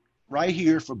factors right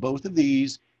here for both of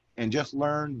these and just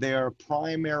learn their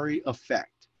primary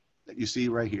effect that you see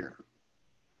right here.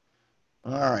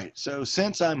 All right, so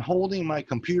since I'm holding my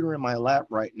computer in my lap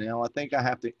right now, I think I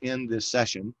have to end this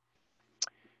session.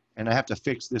 And I have to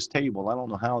fix this table. I don't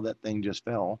know how that thing just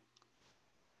fell.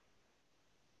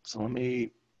 So let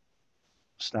me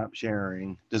stop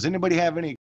sharing. Does anybody have any